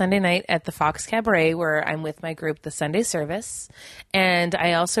me every Sunday night at the Fox Cabaret, where I'm with my group, The Sunday Service. And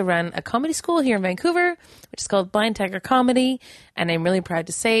I also run a comedy school here in Vancouver, which is called Blind Tiger Comedy. And I'm really proud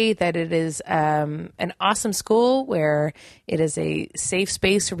to say that it is an awesome school where it is a safe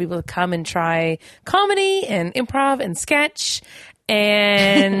space for people to come and try comedy and improv and sketch.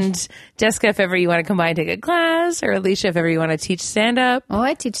 And Jessica, if ever you want to come by and take a class, or Alicia, if ever you want to teach stand-up. Oh,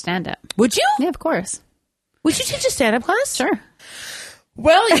 I teach stand-up. Would you? Yeah, of course. Would you teach a stand-up class? Sure.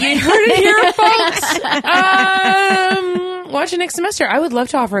 Well, you heard it here, folks. Watch it next semester. I would love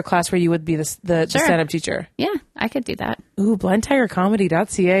to offer a class where you would be the stand-up teacher. Yeah, I could do that. Ooh,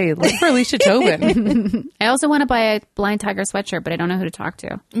 blindtigercomedy.ca. Look for Alicia Tobin. I also want to buy a Blind Tiger sweatshirt, but I don't know who to talk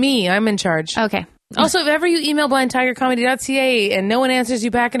to. Me, I'm in charge. Okay. Also, if ever you email blindtigercomedy.ca and no one answers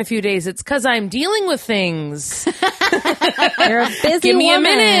you back in a few days, it's because I'm dealing with things. You're a busy Give me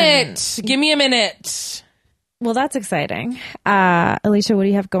woman. a minute. Give me a minute. Well, that's exciting. Alicia, what do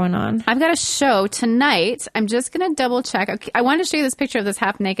you have going on? I've got a show tonight. I'm just going to double check. Okay, I wanted to show you this picture of this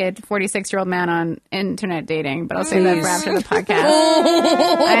half naked 46-year-old man on internet dating, but I'll save that for after the podcast.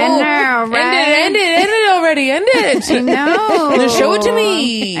 I know, right? End it already. End it. No. Show it to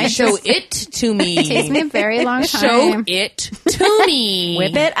me. I Show just- it to me. It takes me a very long Show time. it to me.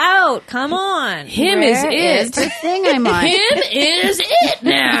 Whip it out. Come on. Him Where is is it. the thing I'm on? Him is it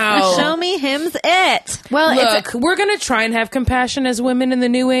now. Show me him's it. Well, Look, we're going to try and have compassion as women in the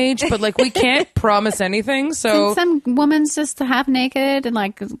new age, but like we can't promise anything. So some woman's just half naked and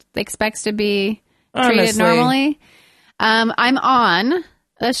like expects to be treated Honestly. normally. I'm on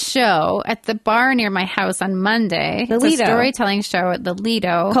a show at the bar near my house on Monday. The It's a Lido. storytelling show at the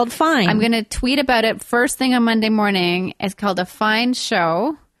Lido Called Fine. I'm going to tweet about it first thing on Monday morning. It's called A Fine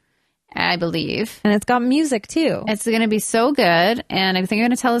Show, I believe. And it's got music, too. It's going to be so good. And I think I'm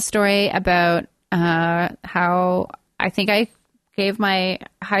going to tell a story about how I think I gave my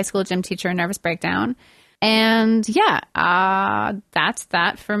high school gym teacher a nervous breakdown. And yeah, that's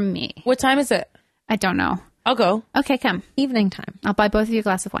that from me. what time is it? I don't know. I'll go. Okay, come. Evening time. I'll buy both of you a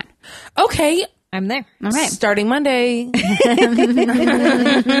glass of wine. Okay. I'm there. All right. Starting Monday.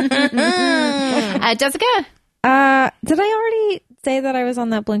 Jessica? Did I already say that I was on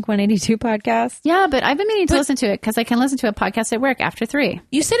that Blink 182 podcast? Yeah, but I've been meaning to listen to it because I can listen to a podcast at work after 3.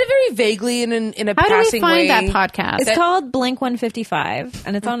 You said it very vaguely in a How do we passing find way. that podcast? It's called Blink 155,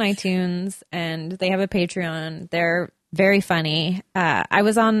 and it's on iTunes, and they have a Patreon. They're very funny. I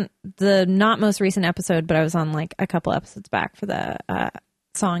was on the not most recent episode, but I was on like a couple episodes back for the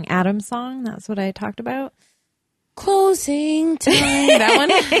song Adam's Song. That's what I talked about. Closing time. That one?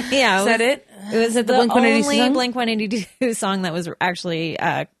 Yeah. Is that it? It was the Blink-182 only song? Blink-182 song that was actually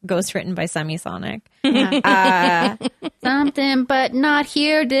ghostwritten by Semisonic. Something, but not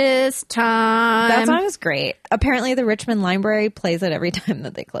here this time. That song is great. Apparently, the Richmond Library plays it every time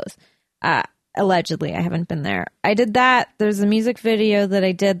that they close. Allegedly, I haven't been there. I did that. There's a music video that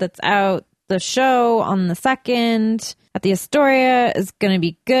I did that's out. The show on the 2nd at the Astoria is going to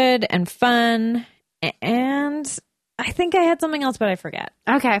be good and fun. And I think I had something else, but I forget.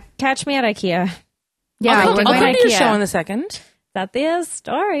 Okay. Catch me at IKEA. Yeah, I'll we're come going to to your show IKEA. on the 2nd. At the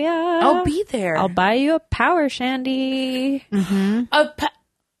Astoria. I'll be there. I'll buy you a power shandy.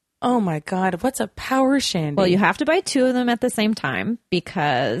 Oh my God, what's a power shandy? Well, you have to buy 2 of them at the same time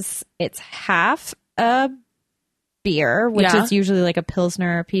because it's half a beer, which Yeah. is usually like a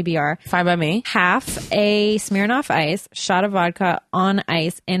Pilsner or PBR, Fine by me. half a Smirnoff Ice, shot of vodka on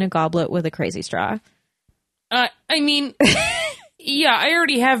ice in a goblet with a crazy straw. I mean, yeah, I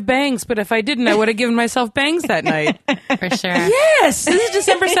already have bangs, but if I didn't, I would have given myself bangs that night. For sure. Yes, this is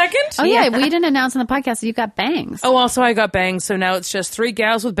December 2nd. Oh, yeah. We didn't announce on the podcast that you got bangs. Oh, also I got bangs, so now it's just 3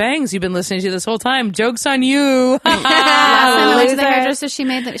 gals with bangs you've been listening to this whole time. Joke's on you. Last time I went to the loser.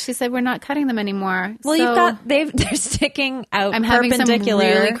 hairdresser, she said we're not cutting them anymore. Well, So you've got they're sticking out I'm having some perpendicular.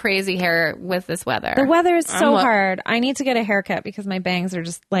 really crazy hair with this weather. The weather is so I'm hard. I need to get a haircut because my bangs are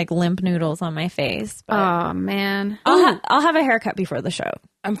just like limp noodles on my face. But Oh man. I'll have a haircut before the show.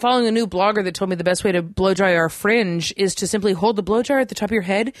 I'm following a new blogger that told me the best way to blow dry our fringe is to simply hold the blow dryer at the top of your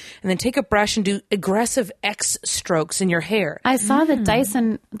head and then take a brush and do aggressive X strokes in your hair. I saw the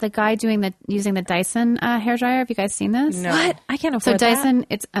Dyson, the guy using the Dyson hair dryer. Have you guys seen this? No. What? I can't So afford that. Dyson,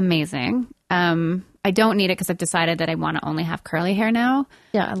 it's amazing. I don't need it because I've decided that I want to only have curly hair now.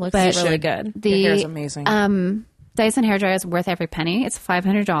 Yeah, it looks But really good. Your hair's amazing. Dyson hair dryer is worth every penny. It's $500,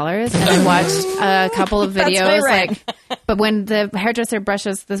 and I watched a couple of videos. my rent. But when the hairdresser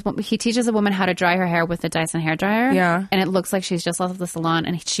brushes this, he teaches a woman how to dry her hair with the Dyson hair dryer. Yeah. and it looks like she's just left the salon,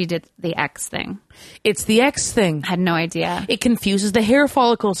 and she did the X thing. It's the X thing. I had no idea. It confuses the hair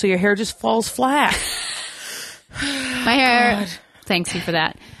follicle, so your hair just falls flat. My hair. Thanks you for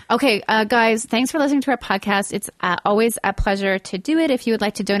that. Okay, guys, thanks for listening to our podcast. It's always a pleasure to do it. If you would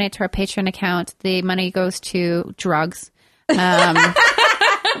like to donate to our Patreon account, the money goes to drugs. My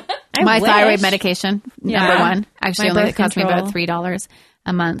thyroid medication, number one. Actually, My only birth it cost me about control. $3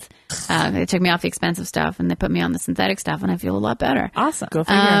 a month. They took me off the expensive stuff and they put me on the synthetic stuff, and I feel a lot better. Awesome. Go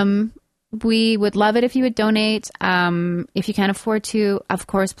figure. We would love it if you would donate. If you can't afford to, of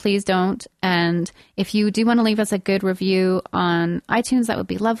course, please don't. And if you do want to leave us a good review on iTunes, that would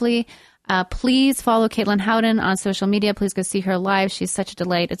be lovely. Please follow Caitlin Howden on social media. Please go see her live. She's such a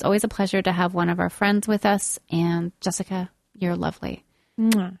delight. It's always a pleasure to have one of our friends with us. And Jessica, you're lovely.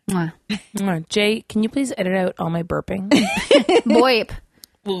 Mwah. Mwah. Jay, can you please edit out all my burping? Boip.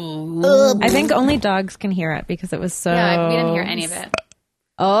 I think only dogs can hear it because it was so. Yeah, we didn't hear any of it.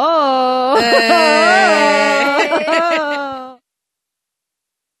 Oh.